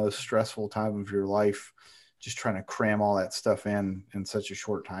have the most stressful time of your life, just trying to cram all that stuff in such a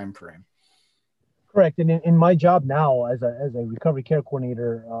short time frame. Correct. And in my job now as a recovery care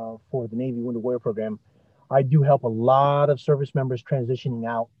coordinator for the Navy Wounded Warrior Program, I do help a lot of service members transitioning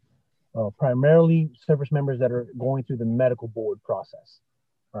out, primarily service members that are going through the medical board process,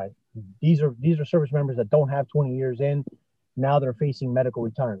 right? These are service members that don't have 20 years in. Now they're facing medical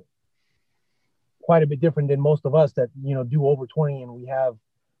retirement. Quite a bit different than most of us that, do over 20, and we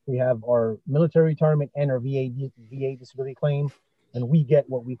have our military retirement and our VA disability claim, and we get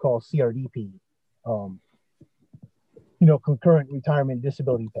what we call CRDP. Concurrent retirement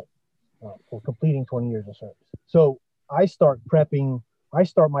disability pay for completing 20 years of service. So I start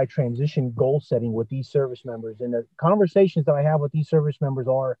my transition goal setting with these service members, and the conversations that I have with these service members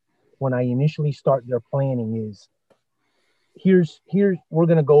are, when I initially start their planning, is here's we're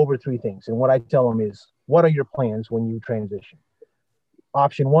going to go over 3 things. And what I tell them is, what are your plans when you transition?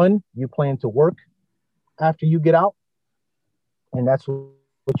 Option 1, you plan to work after you get out, and that's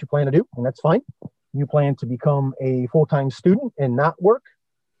what you plan to do, and that's fine. You plan to become a full-time student and not work.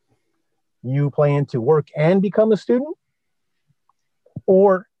 You plan to work and become a student,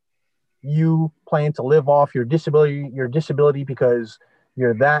 or you plan to live off your disability because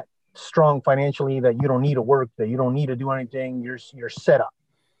you're that strong financially that you don't need to work, that you don't need to do anything. You're set up.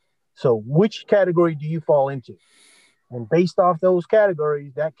 So which category do you fall into? And based off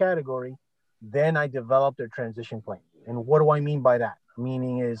that category, then I develop their transition plan. And what do I mean by that?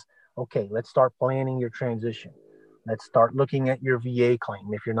 Meaning is, okay, let's start planning your transition. Let's start looking at your VA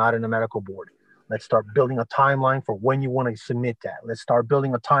claim if you're not in a medical board. Let's start building a timeline for when you want to submit that. Let's start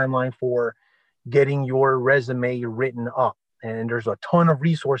building a timeline for getting your resume written up. And there's a ton of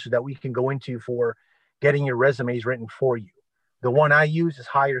resources that we can go into for getting your resumes written for you. The one I use is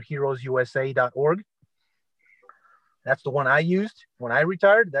hireheroesusa.org. That's the one I used when I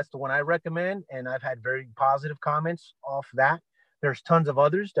retired. That's the one I recommend. And I've had very positive comments off that. There's tons of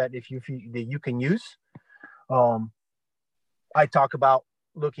others that that you can use. I talk about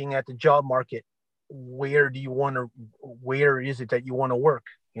looking at the job market. Where is it that you want to work?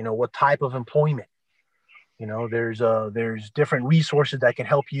 What type of employment? There's different resources that can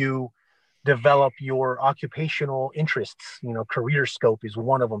help you develop your occupational interests. Career Scope is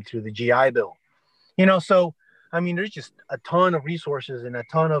one of them through the GI Bill. So there's just a ton of resources and a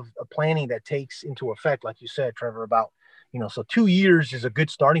ton of planning that takes into effect, like you said, Trevor, about, so 2 years is a good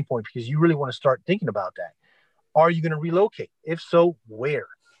starting point because you really want to start thinking about that. Are you going to relocate? If so, where?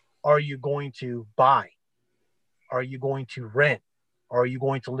 Are you going to buy? Are you going to rent? Are you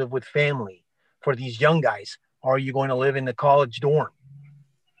going to live with family? For these young guys, are you going to live in the college dorm?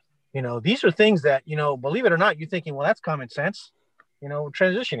 You know, these are things that, you know, believe it or not, you're thinking, well, that's common sense. You know,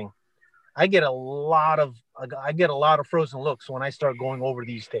 transitioning. I get a lot of frozen looks when I start going over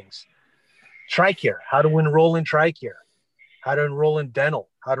these things. TRICARE, how to enroll in TRICARE, how to enroll in dental,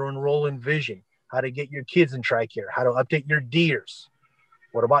 how to enroll in vision, how to get your kids in TRICARE, how to update your DEERS.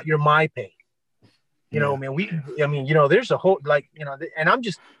 What about your MyPay? You know, man, you know, there's a whole, like, you know, and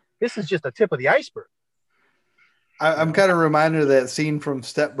this is just the tip of the iceberg. I'm kind of reminded of that scene from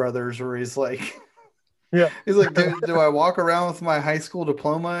Step Brothers where he's like, he's like, do I walk around with my high school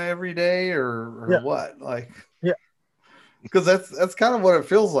diploma every day or what? Like, because that's kind of what it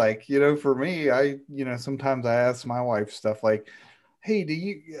feels like, you know, for me. You know, sometimes I ask my wife stuff like,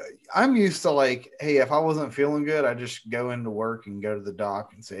 hey, I'm used to like, hey, if I wasn't feeling good, I just go into work and go to the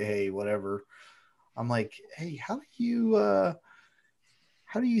doc and say, hey, whatever. I'm like, hey, how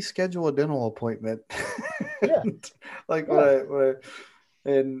do you schedule a dental appointment? Yeah. Like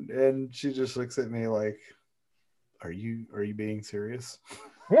and she just looks at me like, are you being serious?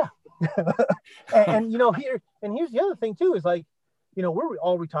 Yeah. and you know, here's the other thing too, is like, you know, we're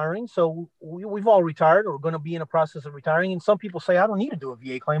all retiring. So we've all retired or going to be in a process of retiring. And some people say, I don't need to do a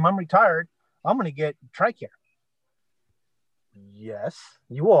VA claim. I'm retired. I'm going to get TRICARE. Yes,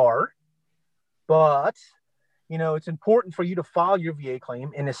 you are. But, you know, it's important for you to file your VA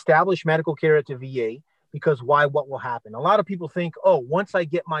claim and establish medical care at the VA, because what will happen? A lot of people think, oh, once I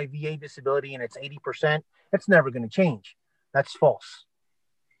get my VA disability and it's 80%, it's never going to change. That's false.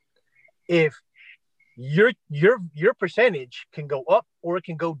 If your percentage can go up or it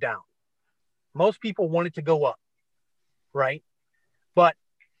can go down. Most people want it to go up, right? But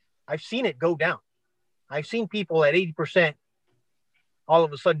I've seen it go down. I've seen people at 80% all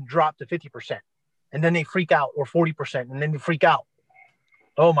of a sudden drop to 50%. And then they freak out, or 40%, and then they freak out.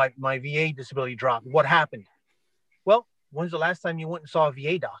 Oh, my VA disability dropped. What happened? Well, when's the last time you went and saw a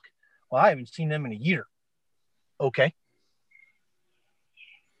VA doc? Well, I haven't seen them in a year. Okay.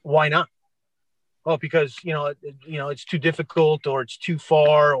 Why not? Oh, because, you know, it's too difficult, or it's too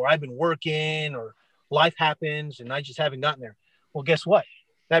far, or I've been working, or life happens and I just haven't gotten there. Well, guess what?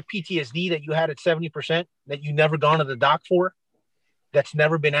 That PTSD that you had at 70% that you never gone to the doc for, that's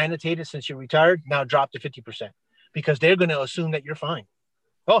never been annotated since you retired, now dropped to 50%, because they're going to assume that you're fine.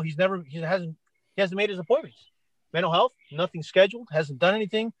 Oh, he hasn't made his appointments. Mental health, nothing scheduled, hasn't done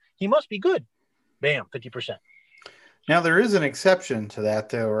anything. He must be good. Bam, 50%. Now there is an exception to that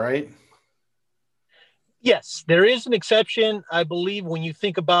though, right? Yes, there is an exception. I believe when you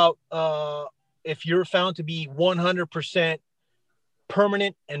think about if you're found to be 100%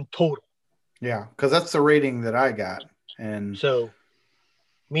 permanent and total. Yeah, because that's the rating that I got. And so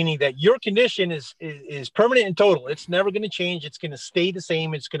meaning that your condition is permanent and total. It's never going to change. It's going to stay the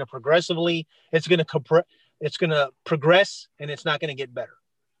same. It's going to progressively, it's going to progress, and it's not going to get better.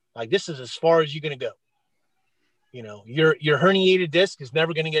 Like, this is as far as you're going to go. You know, your herniated disc is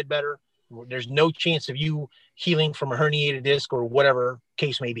never going to get better. There's no chance of you healing from a herniated disc or whatever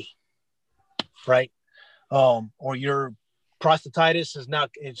case may be. Right. Or your prostatitis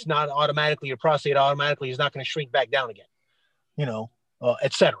it's not automatically, your prostate automatically is not going to shrink back down again, you know,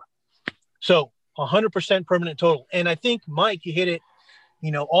 etc. So 100% permanent total. And I think, Mike, you hit it,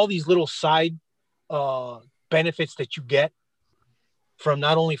 you know, all these little side benefits that you get from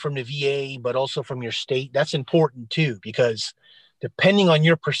not only from the VA, but also from your state. That's important too, because depending on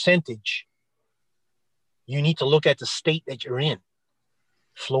your percentage, you need to look at the state that you're in.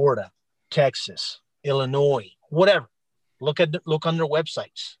 Florida, Texas, Illinois, whatever. Look on their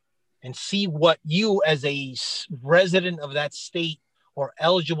websites and see what you as a resident of that state are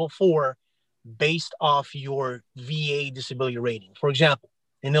eligible for based off your VA disability rating. For example,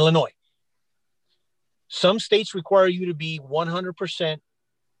 in Illinois, some states require you to be 100%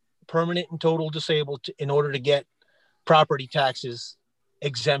 permanent and total disabled in order to get property taxes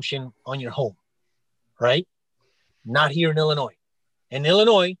exemption on your home, right? Not here in Illinois. In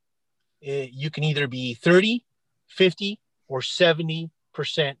Illinois, you can either be 30, 50, or 70%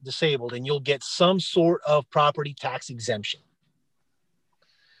 disabled, and you'll get some sort of property tax exemption.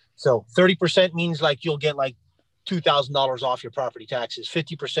 So 30% means like you'll get like $2,000 off your property taxes.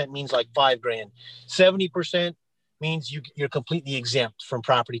 50% means like $5,000. 70% means you're completely exempt from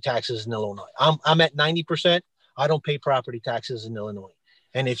property taxes in Illinois. I'm at 90%. I don't pay property taxes in Illinois.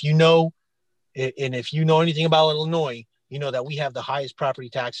 And if you know anything about Illinois, you know that we have the highest property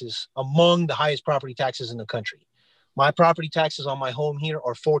taxes, among the highest property taxes in the country. My property taxes on my home here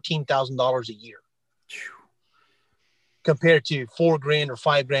are $14,000 a year, compared to $4,000 or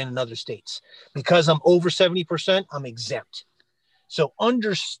 $5,000 in other states. Because I'm over 70%, I'm exempt. So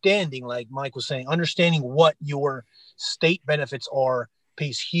understanding, like Mike was saying, understanding what your state benefits are,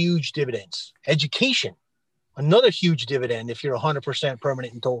 pays huge dividends. Education, another huge dividend if you're 100%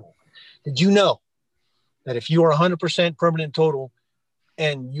 permanent and total. Did you know that if you are 100% permanent and total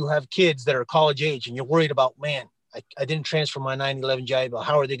and you have kids that are college age and you're worried about, man, I didn't transfer my 9/11 GI Bill,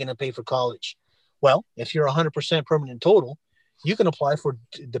 how are they going to pay for college? Well, if you're 100% permanent and total, you can apply for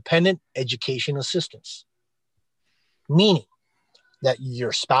dependent education assistance, meaning that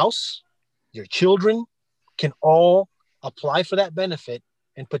your spouse, your children can all apply for that benefit,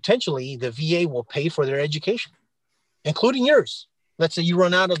 and potentially the VA will pay for their education, including yours. Let's say you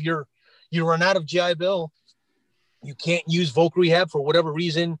run out of GI Bill, you can't use voc rehab for whatever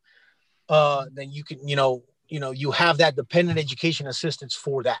reason, then you can, you have that dependent education assistance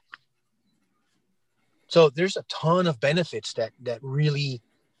for that. So there's a ton of benefits that really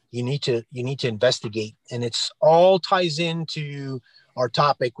you need to investigate, and it's all ties into our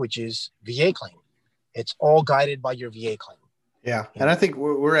topic, which is VA claim. It's all guided by your VA claim. Yeah. And I think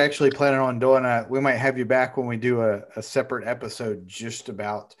we're actually planning on doing we might have you back when we do a separate episode just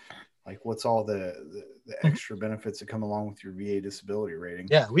about like what's all the extra benefits that come along with your VA disability rating.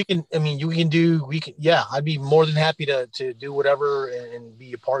 Yeah, I'd be more than happy to do whatever and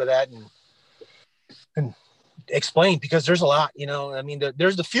be a part of that and explain, because there's a lot,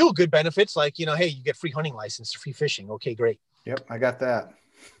 there's the feel good benefits, like, hey, you get free hunting license, free fishing. Okay, great. Yep. I got that.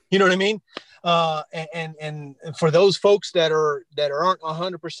 You know what I mean? And for those folks that aren't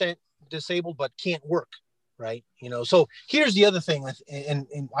 100% disabled, but can't work. Right. So here's the other thing,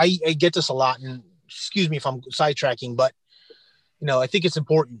 and I get this a lot, and excuse me if I'm sidetracking, but, I think it's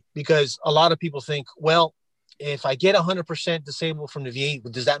important because a lot of people think, well, if I get 100% disabled from the VA,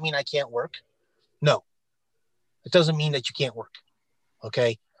 does that mean I can't work? No, it doesn't mean that you can't work.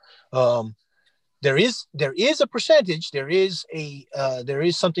 Okay. There is a percentage, there is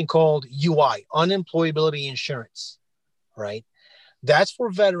something called UI, unemployability insurance, right? That's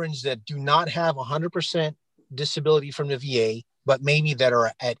for veterans that do not have 100% disability from the VA, but maybe that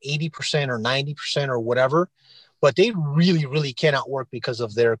are at 80% or 90% or whatever, but they really, really cannot work because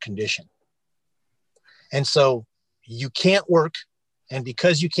of their condition. And so you can't work. And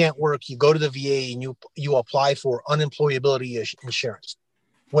because you can't work, you go to the VA and you apply for unemployability insurance.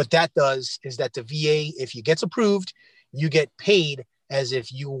 What that does is that the VA, if it gets approved, you get paid as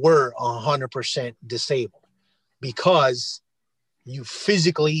if you were 100% disabled, because you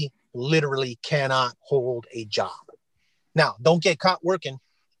physically, literally cannot hold a job. Now, don't get caught working,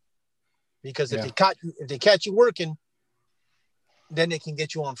 because if they catch you working, then they can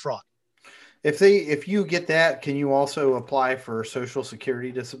get you on fraud. If you get that, can you also apply for Social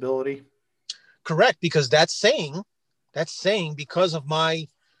Security disability? Correct, because that's saying because of my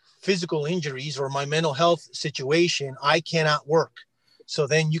physical injuries or my mental health situation, I cannot work. So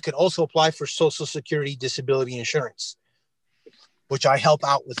then you can also apply for Social Security disability insurance, which I help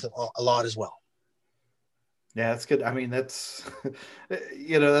out with a lot as well. Yeah, that's good. I mean, that's,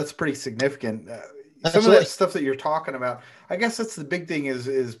 that's pretty significant. Some of that stuff that you're talking about, I guess that's the big thing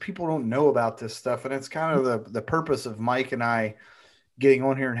is people don't know about this stuff. And it's kind of the purpose of Mike and I getting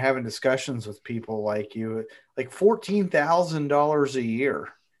on here and having discussions with people like you, like $14,000 a year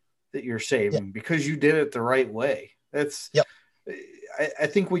that you're saving because you did it the right way. That's, I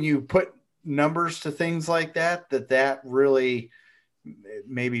think when you put numbers to things like that really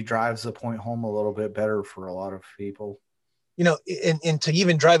maybe drives the point home a little bit better for a lot of people. And to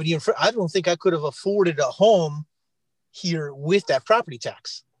even drive it even further, I don't think I could have afforded a home here with that property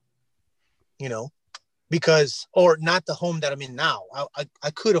tax, because, or not the home that I'm in now.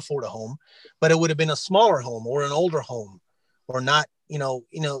 I could afford a home, but it would have been a smaller home or an older home, or not,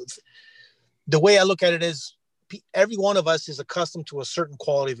 the way I look at it is every one of us is accustomed to a certain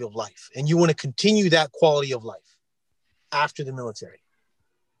quality of life, and you want to continue that quality of life after the military.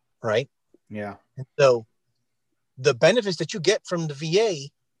 Right. Yeah. And so the benefits that you get from the VA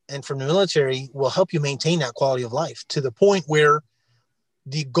and from the military will help you maintain that quality of life to the point where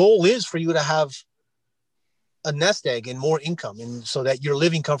the goal is for you to have a nest egg and more income, and so that you're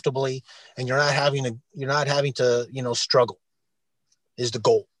living comfortably and you're not having to struggle is the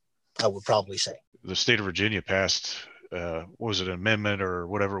goal, I would probably say. The state of Virginia passed, was it an amendment or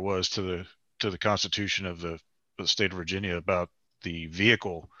whatever it was to the Constitution of the state of Virginia about the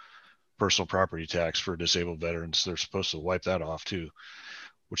vehicle personal property tax for disabled veterans. They're supposed to wipe that off too,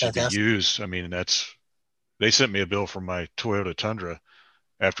 which should be used. I mean, they sent me a bill for my Toyota Tundra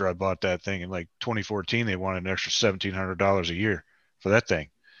after I bought that thing in like 2014. They wanted an extra $1,700 a year for that thing.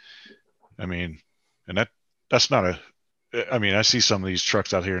 I mean, and that's not I see some of these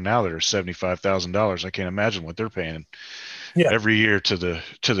trucks out here now that are $75,000. I can't imagine what they're paying every year to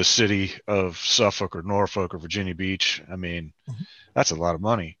the city of Suffolk or Norfolk or Virginia Beach. I mean, that's a lot of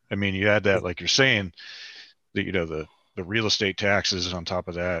money. I mean, you add that, like you're saying, the the real estate taxes on top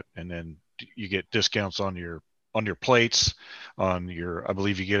of that, and then you get discounts on your plates, on your, I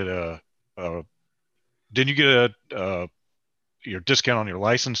believe you get a didn't you get your discount on your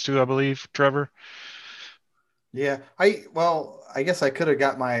license too, I believe, Trevor? Yeah, I guess I could have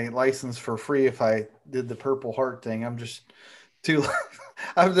got my license for free if I did the Purple Heart thing. I'm just too.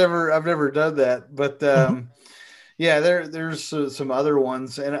 I've never done that, but yeah, there's some other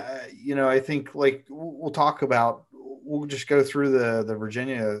ones, and I think like we'll talk about. We'll just go through the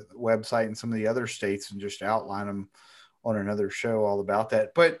Virginia website and some of the other states and just outline them on another show all about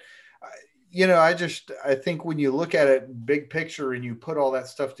that. But I think when you look at it big picture and you put all that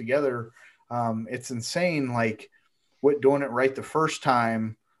stuff together, it's insane. Like what doing it right the first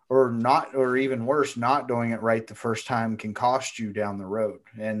time, or not, or even worse, not doing it right the first time can cost you down the road.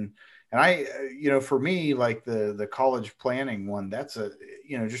 And I, for me, like the college planning one, that's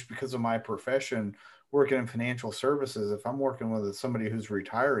just because of my profession, working in financial services. If I'm working with somebody who's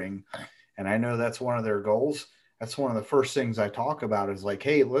retiring, and I know that's one of their goals, that's one of the first things I talk about is like,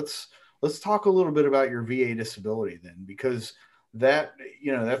 hey, let's talk a little bit about your VA disability then, because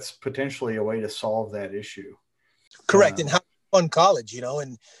that's potentially a way to solve that issue. Correct. And how fun college,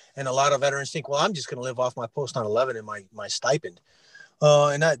 and a lot of veterans think, well, I'm just going to live off my post 9/11 and my stipend.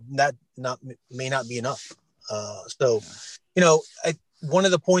 And that may not be enough. One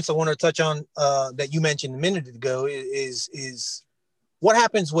of the points I want to touch on that you mentioned a minute ago is what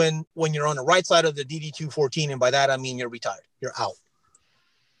happens when you're on the right side of the DD 214, and by that I mean you're retired, you're out,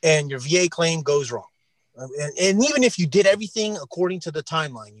 and your VA claim goes wrong. And even if you did everything according to the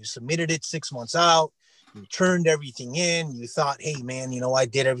timeline, you submitted it 6 months out, you turned everything in, you thought, hey man, I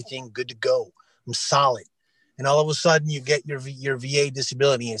did everything good to go, I'm solid. And all of a sudden you get your VA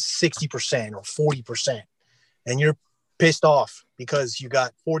disability is 60% or 40%. And you're pissed off because you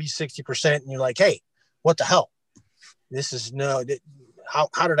got 40, 60%. And you're like, hey, what the hell?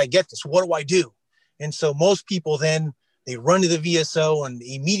 How did I get this? What do I do? And so most people then they run to the VSO and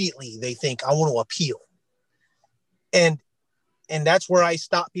immediately they think, I want to appeal. And that's where I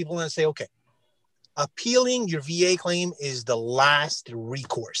stop people and say, okay, appealing your VA claim is the last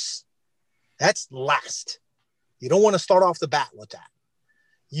recourse. That's last. You don't want to start off the bat with that.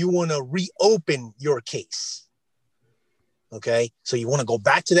 You want to reopen your case. Okay. So you want to go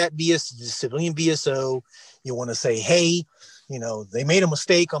back to that civilian VSO. You want to say, hey, they made a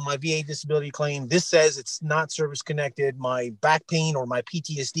mistake on my VA disability claim. This says it's not service connected. My back pain or my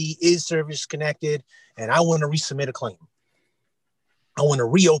PTSD is service connected. And I want to resubmit a claim. I want to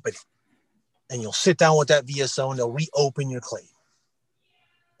reopen it. And you'll sit down with that VSO and they'll reopen your claim.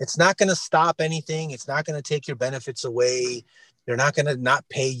 It's not going to stop anything. It's not going to take your benefits away. They're not going to not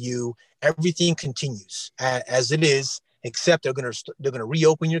pay you. Everything continues as it is, except they're going to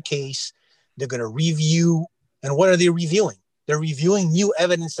reopen your case. They're going to review. And what are they reviewing? They're reviewing new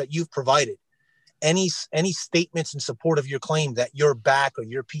evidence that you've provided. Any statements in support of your claim that your back or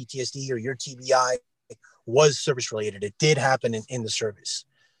your PTSD or your TBI was service related. It did happen in the service.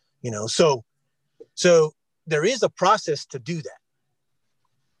 So there is a process to do that.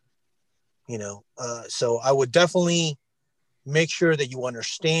 So I would definitely make sure that you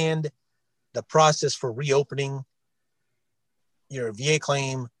understand the process for reopening your VA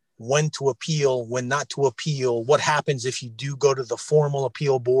claim, when to appeal, when not to appeal, what happens if you do go to the formal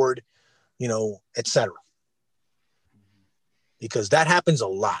appeal board, et cetera. Because that happens a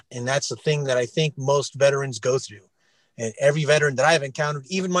lot. And that's the thing that I think most veterans go through. And every veteran that I've encountered,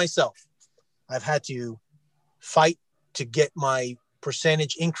 even myself, I've had to fight to get my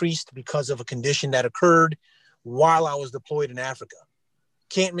percentage increased because of a condition that occurred while I was deployed in Africa.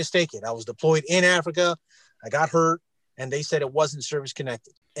 Can't mistake it. I was deployed in Africa. I got hurt and they said it wasn't service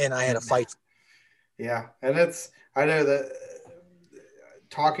connected and I had to fight. Yeah. And I know that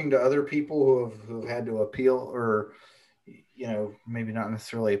talking to other people who've had to appeal or, maybe not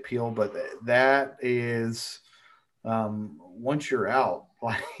necessarily appeal, but that is, once you're out,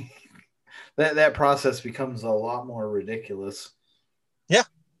 like that process becomes a lot more ridiculous. Yeah,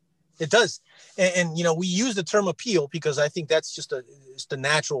 it does. And we use the term appeal because I think that's just a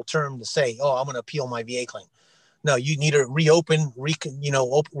natural term to say, oh, I'm going to appeal my VA claim. No, you need to reopen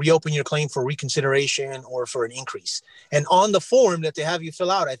your claim for reconsideration or for an increase. And on the form that they have you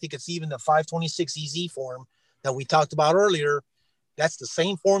fill out, I think it's even the 526EZ form that we talked about earlier. That's the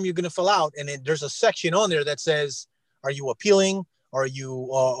same form you're going to fill out. And then there's a section on there that says, are you appealing? Are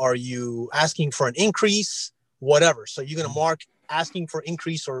you asking for an increase? Whatever. So you're going to mark asking for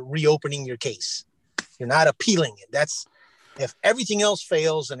increase or reopening your case. You're not appealing it. That's if everything else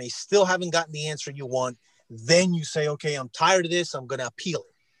fails and they still haven't gotten the answer you want, Then you say, okay, I'm tired of this. I'm going to appeal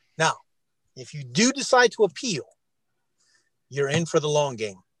it. Now, if you do decide to appeal, you're in for the long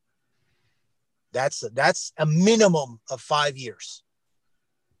game. That's a minimum of 5 years.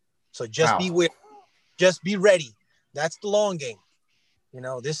 So just just be ready. That's the long game.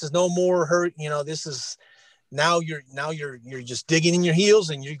 This is no more hurt. This is now you're just digging in your heels,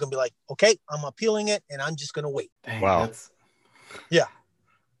 and you're gonna be like, okay, I'm appealing it, and I'm just gonna wait. Dang, wow.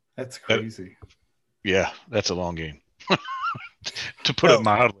 That's crazy. That's a long game, to put it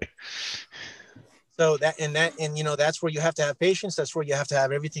mildly. So that's where you have to have patience. That's where you have to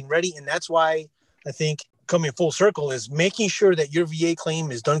have everything ready, and that's why I think coming full circle is making sure that your VA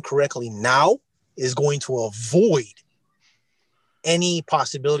claim is done correctly now is going to avoid any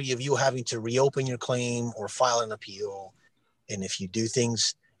possibility of you having to reopen your claim or file an appeal. And if you do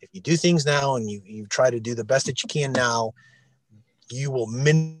things now and you try to do the best that you can now, you will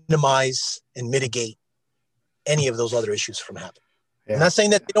minimize and mitigate any of those other issues from happening. Yeah. I'm not saying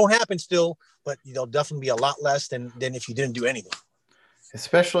that they don't happen still, but they'll definitely be a lot less than if you didn't do anything.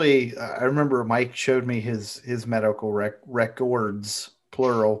 Especially, I remember Mike showed me his medical records,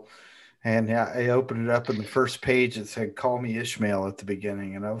 plural. And I opened it up, and the first page it said, "Call me Ishmael" at the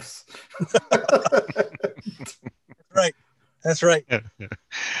beginning, and I was right. That's right.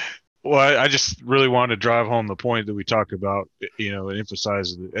 Well, I just really wanted to drive home the point that we talked about, and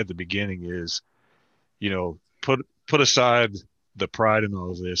emphasize at the beginning is, put aside the pride in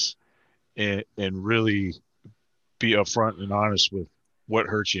all of this, and really be upfront and honest with what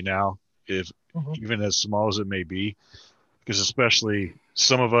hurts you now, even as small as it may be, because especially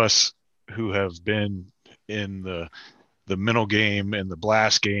some of us who have been in the mental game and the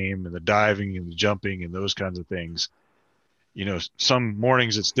blast game and the diving and the jumping and those kinds of things, some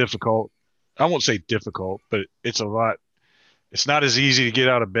mornings it's difficult. I won't say difficult, but it's not as easy to get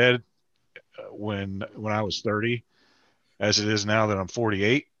out of bed when I was 30 as it is now that I'm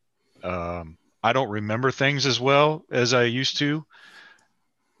 48. I don't remember things as well as I used to.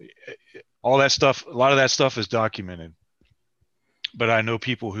 All that stuff, a lot of that stuff is documented. But I know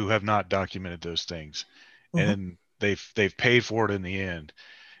people who have not documented those things, and they've paid for it in the end.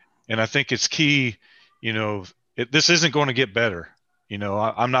 And I think it's key, this isn't going to get better.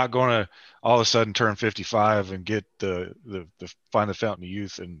 I'm not going to all of a sudden turn 55 and get the find the fountain of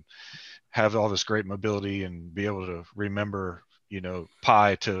youth and have all this great mobility and be able to remember,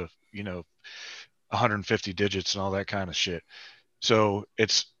 pi to, 150 digits and all that kind of shit. So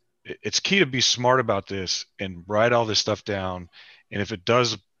it's key to be smart about this and write all this stuff down. And if it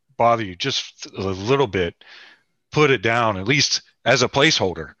does bother you just a little bit, put it down, at least as a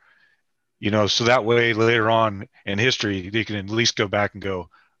placeholder, so that way later on in history, they can at least go back and go,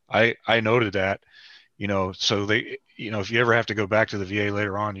 I noted that, so they, if you ever have to go back to the VA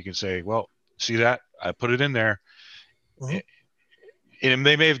later on, you can say, well, see that I put it in there. And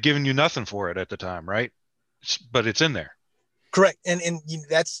they may have given you nothing for it at the time, right? But it's in there. Correct.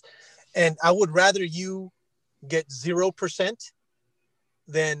 And I would rather you get 0%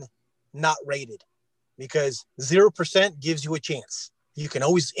 than not rated, because 0% gives you a chance. You can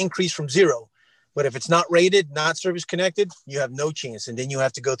always increase from 0, but if it's not rated, not service connected, you have no chance. And then you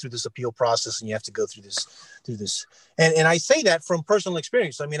have to go through this appeal process, and you have to go through this. And I say that from personal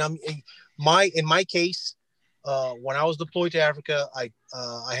experience. I mean, in my case, when I was deployed to Africa, I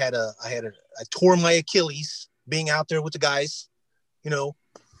tore my Achilles being out there with the guys,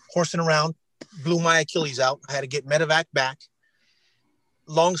 horsing around, blew my Achilles out. I had to get medevac back.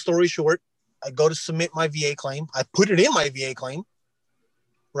 Long story short, I go to submit my VA claim. I put it in my VA claim,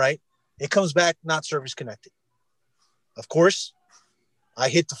 right? It comes back not service connected. Of course, I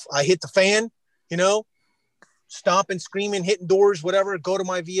hit the fan, stomping, screaming, hitting doors, whatever, go to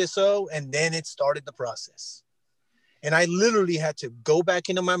my VSO, and then it started the process. And I literally had to go back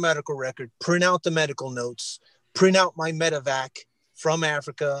into my medical record, print out the medical notes, print out my medevac from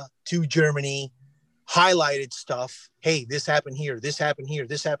Africa to Germany, highlighted stuff. Hey, this happened here, this happened here,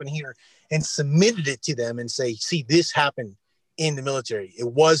 this happened here, and submitted it to them and say, see, this happened in the military.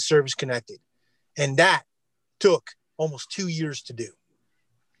 It was service connected. And that took almost 2 years to do.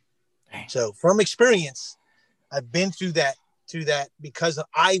 So from experience, I've been through that because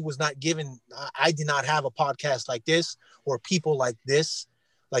I was not given, I did not have a podcast like this or people like this,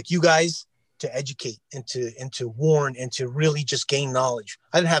 like you guys, to educate and to warn and to really just gain knowledge.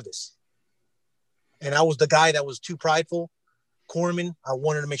 I didn't have this. And I was the guy that was too prideful. Corpsman, I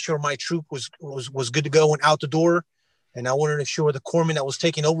wanted to make sure my troop was good to go and out the door. And I wanted to make sure the corpsman that was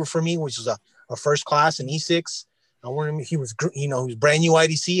taking over for me, which was a first class in E6, I wanted him, he was brand new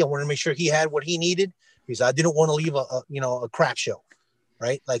IDC. I wanted to make sure he had what he needed because I didn't want to leave a crap show.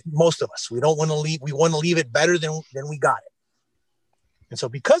 right? Like most of us, we don't want to leave. We want to leave it better than we got it. And so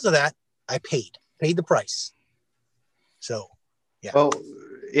because of that, I paid the price. So, yeah. Well,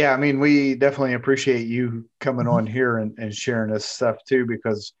 yeah, I mean, we definitely appreciate you coming on here and sharing this stuff too,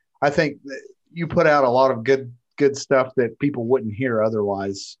 because I think that you put out a lot of good stuff that people wouldn't hear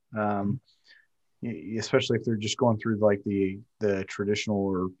otherwise. Especially if they're just going through like the traditional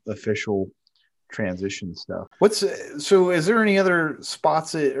or official transition stuff. So is there any other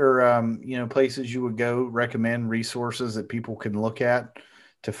spots or places you would go recommend, resources that people can look at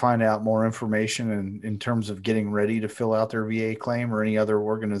to find out more information in terms of getting ready to fill out their VA claim, or any other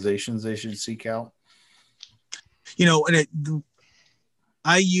organizations they should seek out? And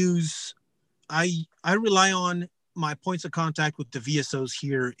I rely on my points of contact with the VSOs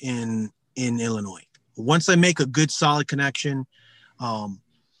here in Illinois. Once I make a good solid connection,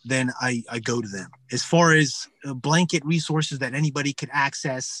 then I go to them. As far as blanket resources that anybody could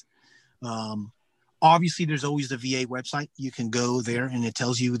access, obviously there's always the VA website. You can go there and it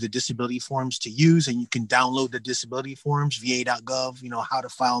tells you the disability forms to use, and you can download the disability forms, va.gov, how to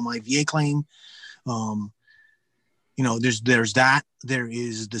file my VA claim. There's that. There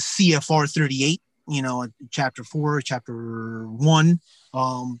is the CFR 38, chapter 4, chapter 1,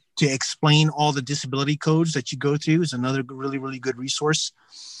 to explain all the disability codes that you go through is another really, really good resource.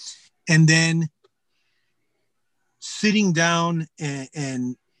 And then sitting down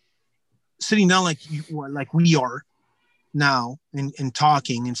and sitting down like we are now and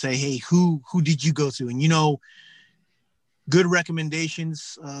talking and say, hey, who did you go through? And, good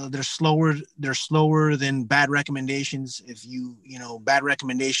recommendations, they're slower than bad recommendations. If bad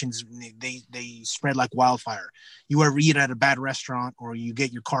recommendations, they spread like wildfire. You ever eat at a bad restaurant, or you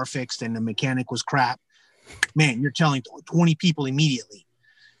get your car fixed and the mechanic was crap, man, you're telling 20 people immediately.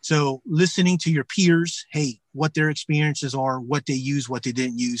 So listening to your peers, hey, what their experiences are, what they use, what they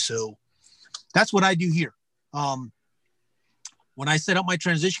didn't use. So that's what I do here. When I set up my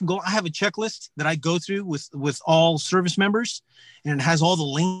transition goal, I have a checklist that I go through with all service members, and it has all the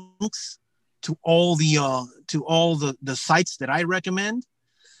links to all the sites that I recommend.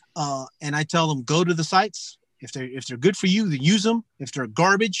 And I tell them, go to the sites. If they're good for you, then use them. If they're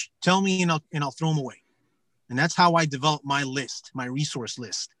garbage, tell me and I'll throw them away. And that's how I develop my list, my resource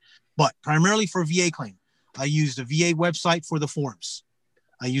list. But primarily for VA claim, I use the VA website for the forms.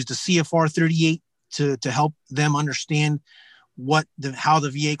 I use the CFR 38 to help them understand how the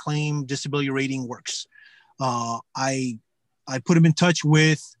VA claim disability rating works. I put them in touch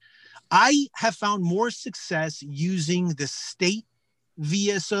with. I have found more success using the state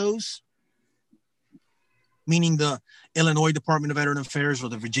VSOs, meaning the Illinois Department of Veteran Affairs or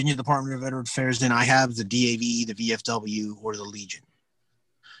the Virginia Department of Veteran Affairs, than I have the DAV, the VFW, or the Legion.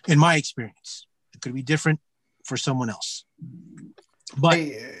 In my experience, it could be different for someone else. But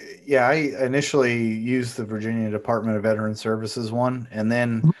I initially used the Virginia Department of Veteran Services one, and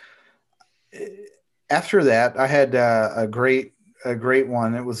then after that, I had a great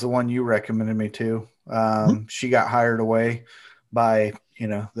one. It was the one you recommended me to. She got hired away by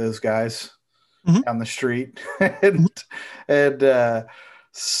those guys down the street, and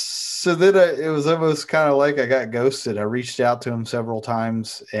so then it was almost kind of like I got ghosted. I reached out to him several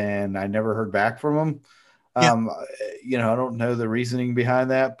times, and I never heard back from him. I don't know the reasoning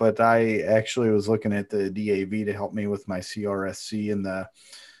behind that, but I actually was looking at the DAV to help me with my CRSC and the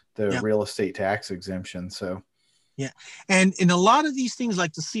real estate tax exemption. So, yeah. And in a lot of these things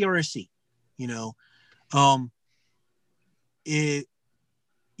like the CRSC, you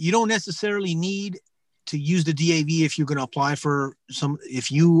don't necessarily need to use the DAV if you're going to apply for if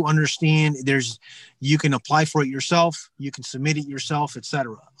you understand you can apply for it yourself, you can submit it yourself,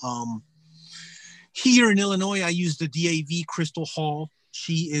 etc. Here in Illinois, I use the DAV Crystal Hall.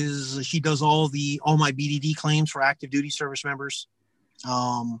 She does all my BDD claims for active duty service members.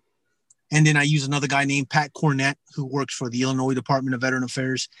 And then I use another guy named Pat Cornett, who works for the Illinois Department of Veteran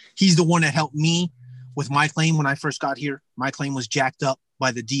Affairs. He's the one that helped me with my claim when I first got here. My claim was jacked up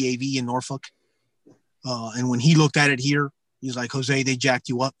by the DAV in Norfolk. And when he looked at it here, he's like, Jose, they jacked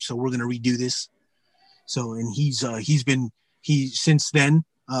you up, so we're going to redo this. So, and since then,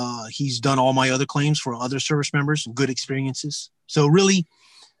 he's done all my other claims for other service members, good experiences. So really,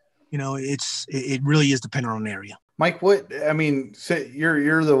 it really is dependent on the area. Mike, so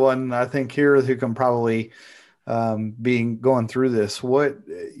you're the one I think here who can probably going through this. What,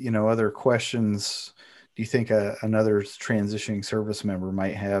 other questions do you think another transitioning service member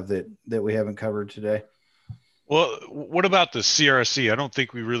might have that we haven't covered today? Well, what about the CRSC? I don't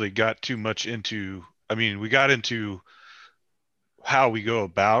think we really got too much into, we got into how we go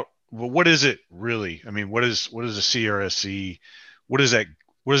about, well, what is it really? What is a CRSC? what does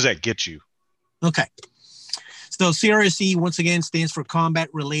that get you? Okay. So CRSC, once again, stands for Combat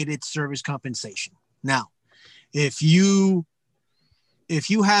Related Service Compensation. Now, if you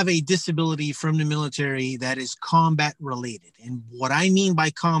have a disability from the military that is combat related, and what I mean by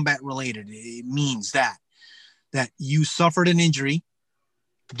combat related, it means that you suffered an injury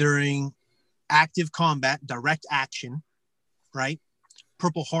during active combat, direct action, right?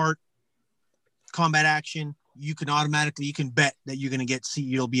 Purple Heart, combat action, you can bet that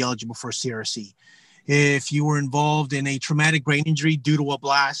you'll be eligible for CRC. If you were involved in a traumatic brain injury due to a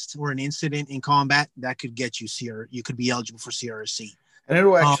blast or an incident in combat, that could get you you could be eligible for CRC. And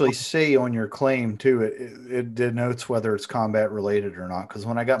it'll actually say on your claim too, it denotes whether it's combat related or not. Because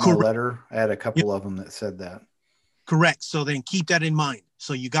when I got my letter, I had a couple of them that said that. Correct. So then keep that in mind.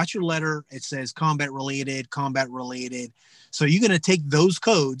 So you got your letter, it says combat related. So you're going to take those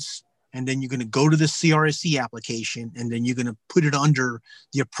codes and then you're going to go to the CRSC application and then you're going to put it under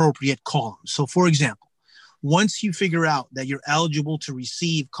the appropriate column. So for example, once you figure out that you're eligible to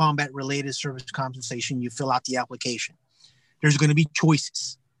receive combat related service compensation, you fill out the application. There's going to be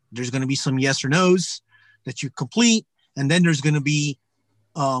choices. There's going to be some yes or no's that you complete. And then there's going to be,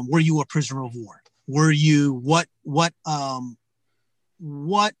 were you a prisoner of war? Were you, what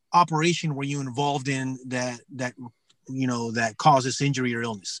operation were you involved in that causes injury or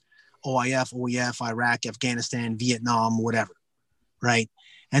illness? OIF, OEF, Iraq, Afghanistan, Vietnam, whatever, right?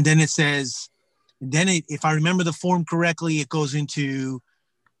 And then it says, if I remember the form correctly, it goes into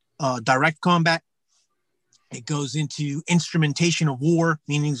direct combat. It goes into instrumentation of war,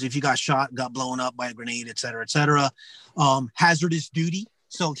 meaning if you got shot, got blown up by a grenade, et cetera, et cetera. Hazardous duty.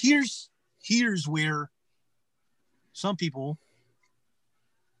 So here's where some people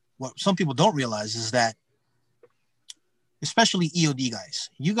don't realize is that, especially EOD guys,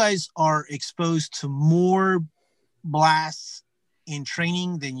 you guys are exposed to more blasts in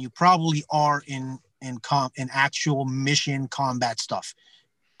training than you probably are in actual mission combat stuff.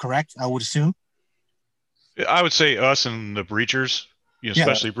 Correct? I would assume. I would say us and the breachers,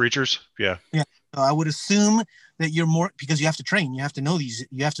 especially breachers. Yeah. Yeah. So I would assume that you're more, because you have to train. You have to know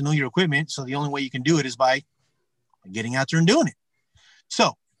you have to know your equipment. So the only way you can do it is by getting out there and doing it.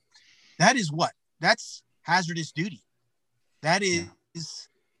 So that's hazardous duty. That is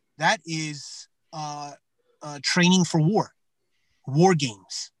training for war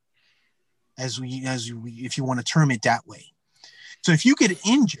games, if you want to term it that way. So if you get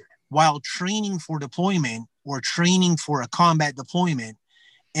injured while training for deployment or training for a combat deployment,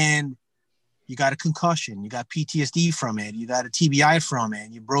 and you got a concussion, you got PTSD from it, you got a TBI from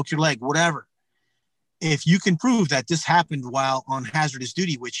it, you broke your leg, whatever. If you can prove that this happened while on hazardous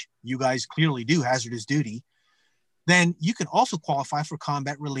duty, which you guys clearly do, hazardous duty, then you can also qualify for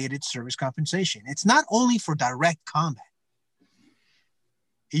combat-related service compensation. It's not only for direct combat.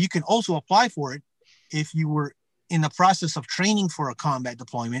 You can also apply for it if you were in the process of training for a combat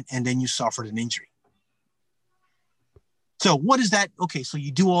deployment and then you suffered an injury. So what is that? Okay, so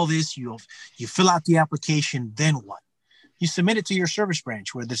you do all this, you fill out the application, then what? You submit it to your service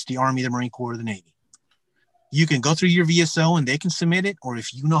branch, whether it's the Army, the Marine Corps, or the Navy. You can go through your VSO and they can submit it, or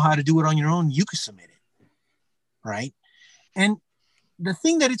if you know how to do it on your own, you can submit it, right? And the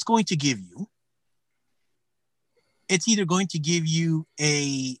thing that it's going to give you, it's either going to give you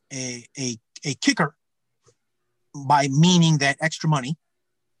a kicker, by meaning that extra money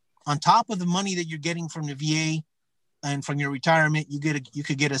on top of the money that you're getting from the VA and from your retirement, you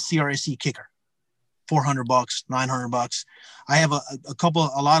could get a CRSC kicker, $400, $900. I have a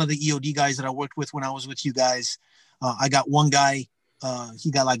lot of the EOD guys that I worked with when I was with you guys. I got one guy, he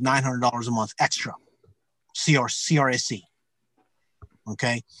got like $900 a month extra CRSC.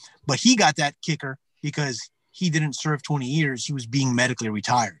 Okay. But he got that kicker because he didn't serve 20 years. He was being medically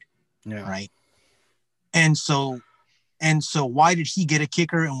retired. Yeah. Right. And so why did he get a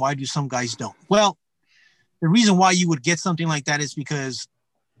kicker and why do some guys don't? Well, the reason why you would get something like that is because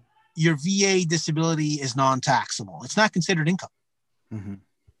your VA disability is non-taxable. It's not considered income. Mm-hmm.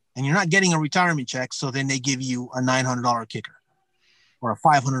 And you're not getting a retirement check. So then they give you a $900 kicker or a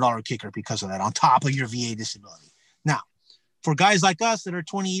 $500 kicker because of that on top of your VA disability. Now, for guys like us that are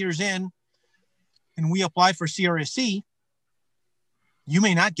 20 years in and we apply for CRSC, you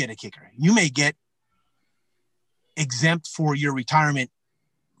may not get a kicker. You may get exempt for your retirement,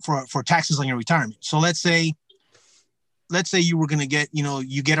 for taxes on your retirement. So let's say you were going to get,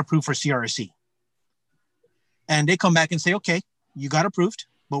 you get approved for CRSC and they come back and say, okay, you got approved,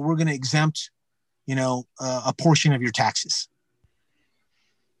 but we're going to exempt, a portion of your taxes,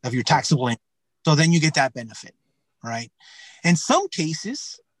 of your taxable income. So then you get that benefit, right? In some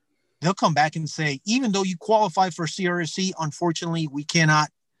cases, they'll come back and say, even though you qualify for CRSC, unfortunately, we cannot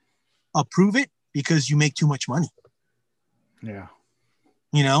approve it because you make too much money. Yeah.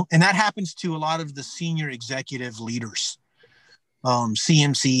 You know, and that happens to a lot of the senior executive leaders,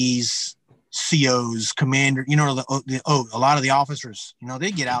 CMCs, COs, commander, you know, a lot of the officers, you know,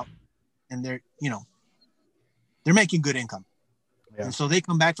 they get out and they're making good income. Yeah. And so they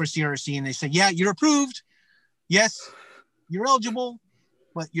come back for CRSC and they say, yeah, you're approved. Yes, you're eligible,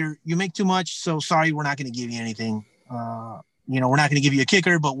 but you make too much. So sorry, we're not going to give you anything. We're not going to give you a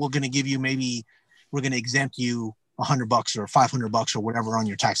kicker, but we're going to give you we're going to exempt you $100 or $500 or whatever on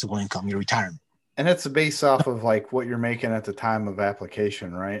your taxable income, your retirement. And it's based off of like what you're making at the time of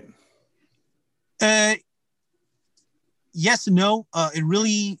application, right? Yes and no. It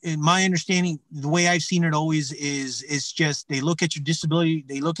really, in my understanding, the way I've seen it always is it's just they look at your disability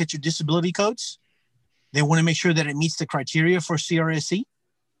codes. They want to make sure that it meets the criteria for CRSC,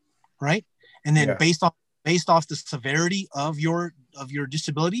 right? And then based off the severity of your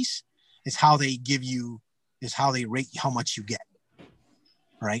disabilities is how they rate how much you get,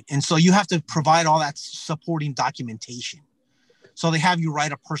 right? And so you have to provide all that supporting documentation. So they have you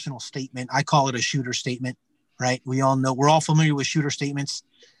write a personal statement. I call it a shooter statement, right? We're all familiar with shooter statements.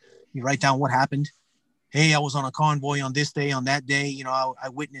 You write down what happened. Hey, I was on a convoy on this day, on that day, you know, I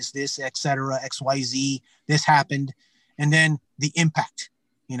witnessed this, et cetera, XYZ, this happened. And then the impact,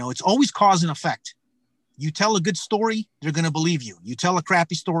 you know, it's always cause and effect. You tell a good story, they're going to believe you. You tell a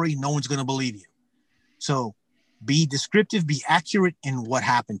crappy story, no one's going to believe you. So be descriptive, be accurate in what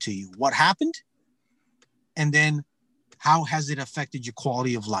happened to you. What happened? And then how has it affected your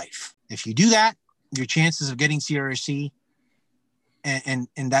quality of life? If you do that, your chances of getting CRSC and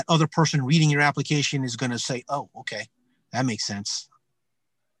that other person reading your application is going to say, oh, okay, that makes sense.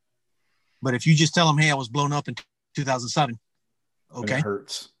 But if you just tell them, hey, I was blown up in 2007. Okay. And it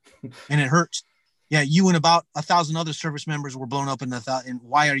hurts. And it hurts. Yeah. You and about 1,000 other service members were blown up and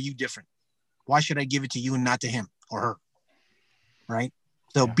why are you different? Why should I give it to you and not to him or her? Right.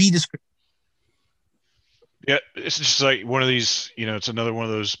 So be descriptive. Yeah, it's just like one of these, you know, it's another one of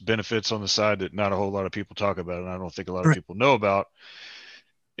those benefits on the side that not a whole lot of people talk about, and I don't think a lot of people know about.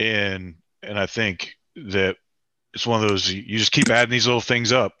 And I think that it's one of those, you just keep adding these little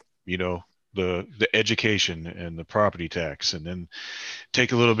things up, you know, the education and the property tax, and then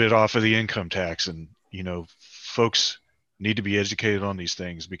take a little bit off of the income tax. And, you know, folks need to be educated on these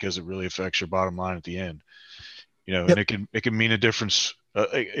things because it really affects your bottom line at the end, you know, and it can mean a difference.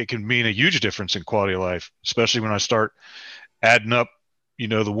 It can mean a huge difference in quality of life, especially when I start adding up, you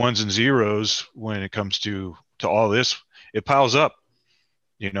know, the ones and zeros when it comes to all this. It piles up,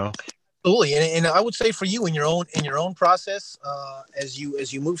 you know. Absolutely, and I would say for you in your own process, as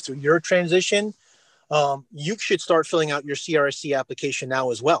you move through your transition, you should start filling out your CRSC application now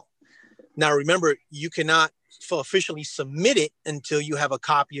as well. Now, remember, you cannot officially submit it until you have a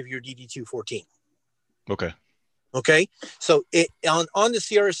copy of your DD-214. Okay. Okay, so on the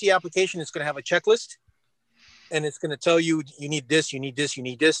CRSC application, it's going to have a checklist, and it's going to tell you need this, you need this, you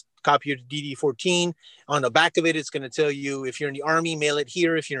need this. Copy your DD-14. On the back of it, it's going to tell you if you're in the Army, mail it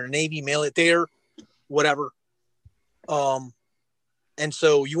here. If you're in the Navy, mail it there. Whatever. And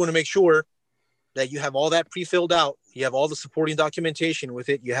so you want to make sure that you have all that pre-filled out. You have all the supporting documentation with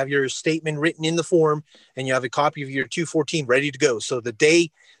it. You have your statement written in the form, and you have a copy of your 214 ready to go. So the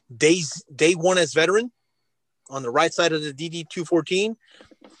day one as veteran, on the right side of the DD-214,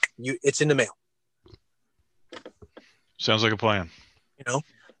 it's in the mail. Sounds like a plan. You know,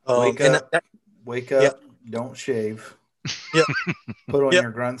 wake up, don't shave. Yep. Put on your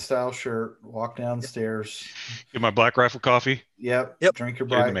grunt style shirt, walk downstairs. Get my Black Rifle coffee. Yep. Drink your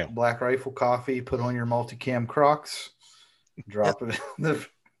Black Rifle coffee, put on your multicam Crocs, drop it in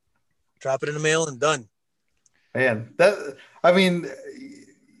the mail and done. Man,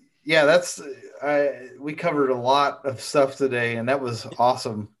 we covered a lot of stuff today, and that was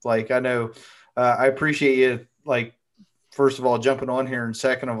awesome. Like, I know, I appreciate you, like, first of all, jumping on here, and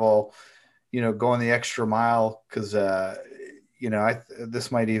second of all, you know, going the extra mile, because, you know,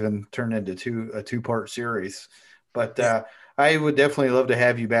 this might even turn into a two-part series, but I would definitely love to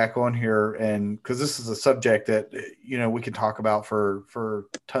have you back on here, and because this is a subject that, you know, we can talk about for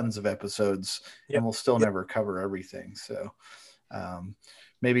tons of episodes, and we'll still never cover everything. So,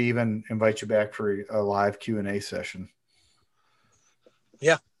 maybe even invite you back for a live Q&A session.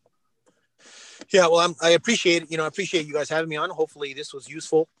 Yeah. Well, I appreciate it. You know, I appreciate you guys having me on. Hopefully this was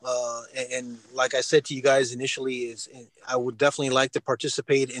useful. And like I said to you guys initially, I would definitely like to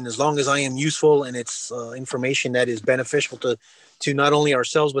participate in, as long as I am useful and it's information that is beneficial to not only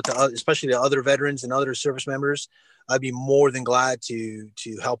ourselves, but especially to other veterans and other service members. I'd be more than glad to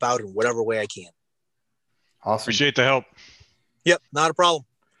help out in whatever way I can. Awesome. Appreciate the help. Yep, not a problem.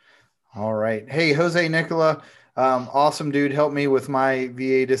 All right. Hey, Jose Nicola, awesome dude. Helped me with my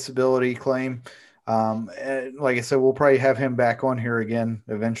VA disability claim. And like I said, we'll probably have him back on here again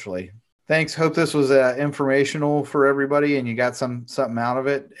eventually. Thanks. Hope this was informational for everybody and you got something out of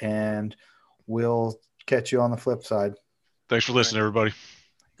it. And we'll catch you on the flip side. Thanks for listening, everybody.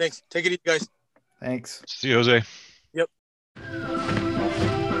 Thanks. Take it easy, guys. Thanks. See you, Jose. Yep.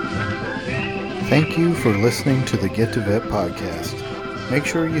 Thank you for listening to the Get to Vet podcast. Make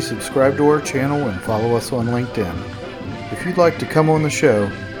sure you subscribe to our channel and follow us on LinkedIn. If you'd like to come on the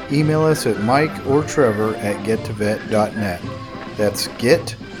show, email us at Mike or Trevor at gettovet.net. That's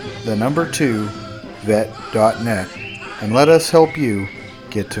get2vet.net, and let us help you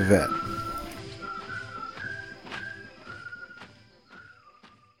get to vet.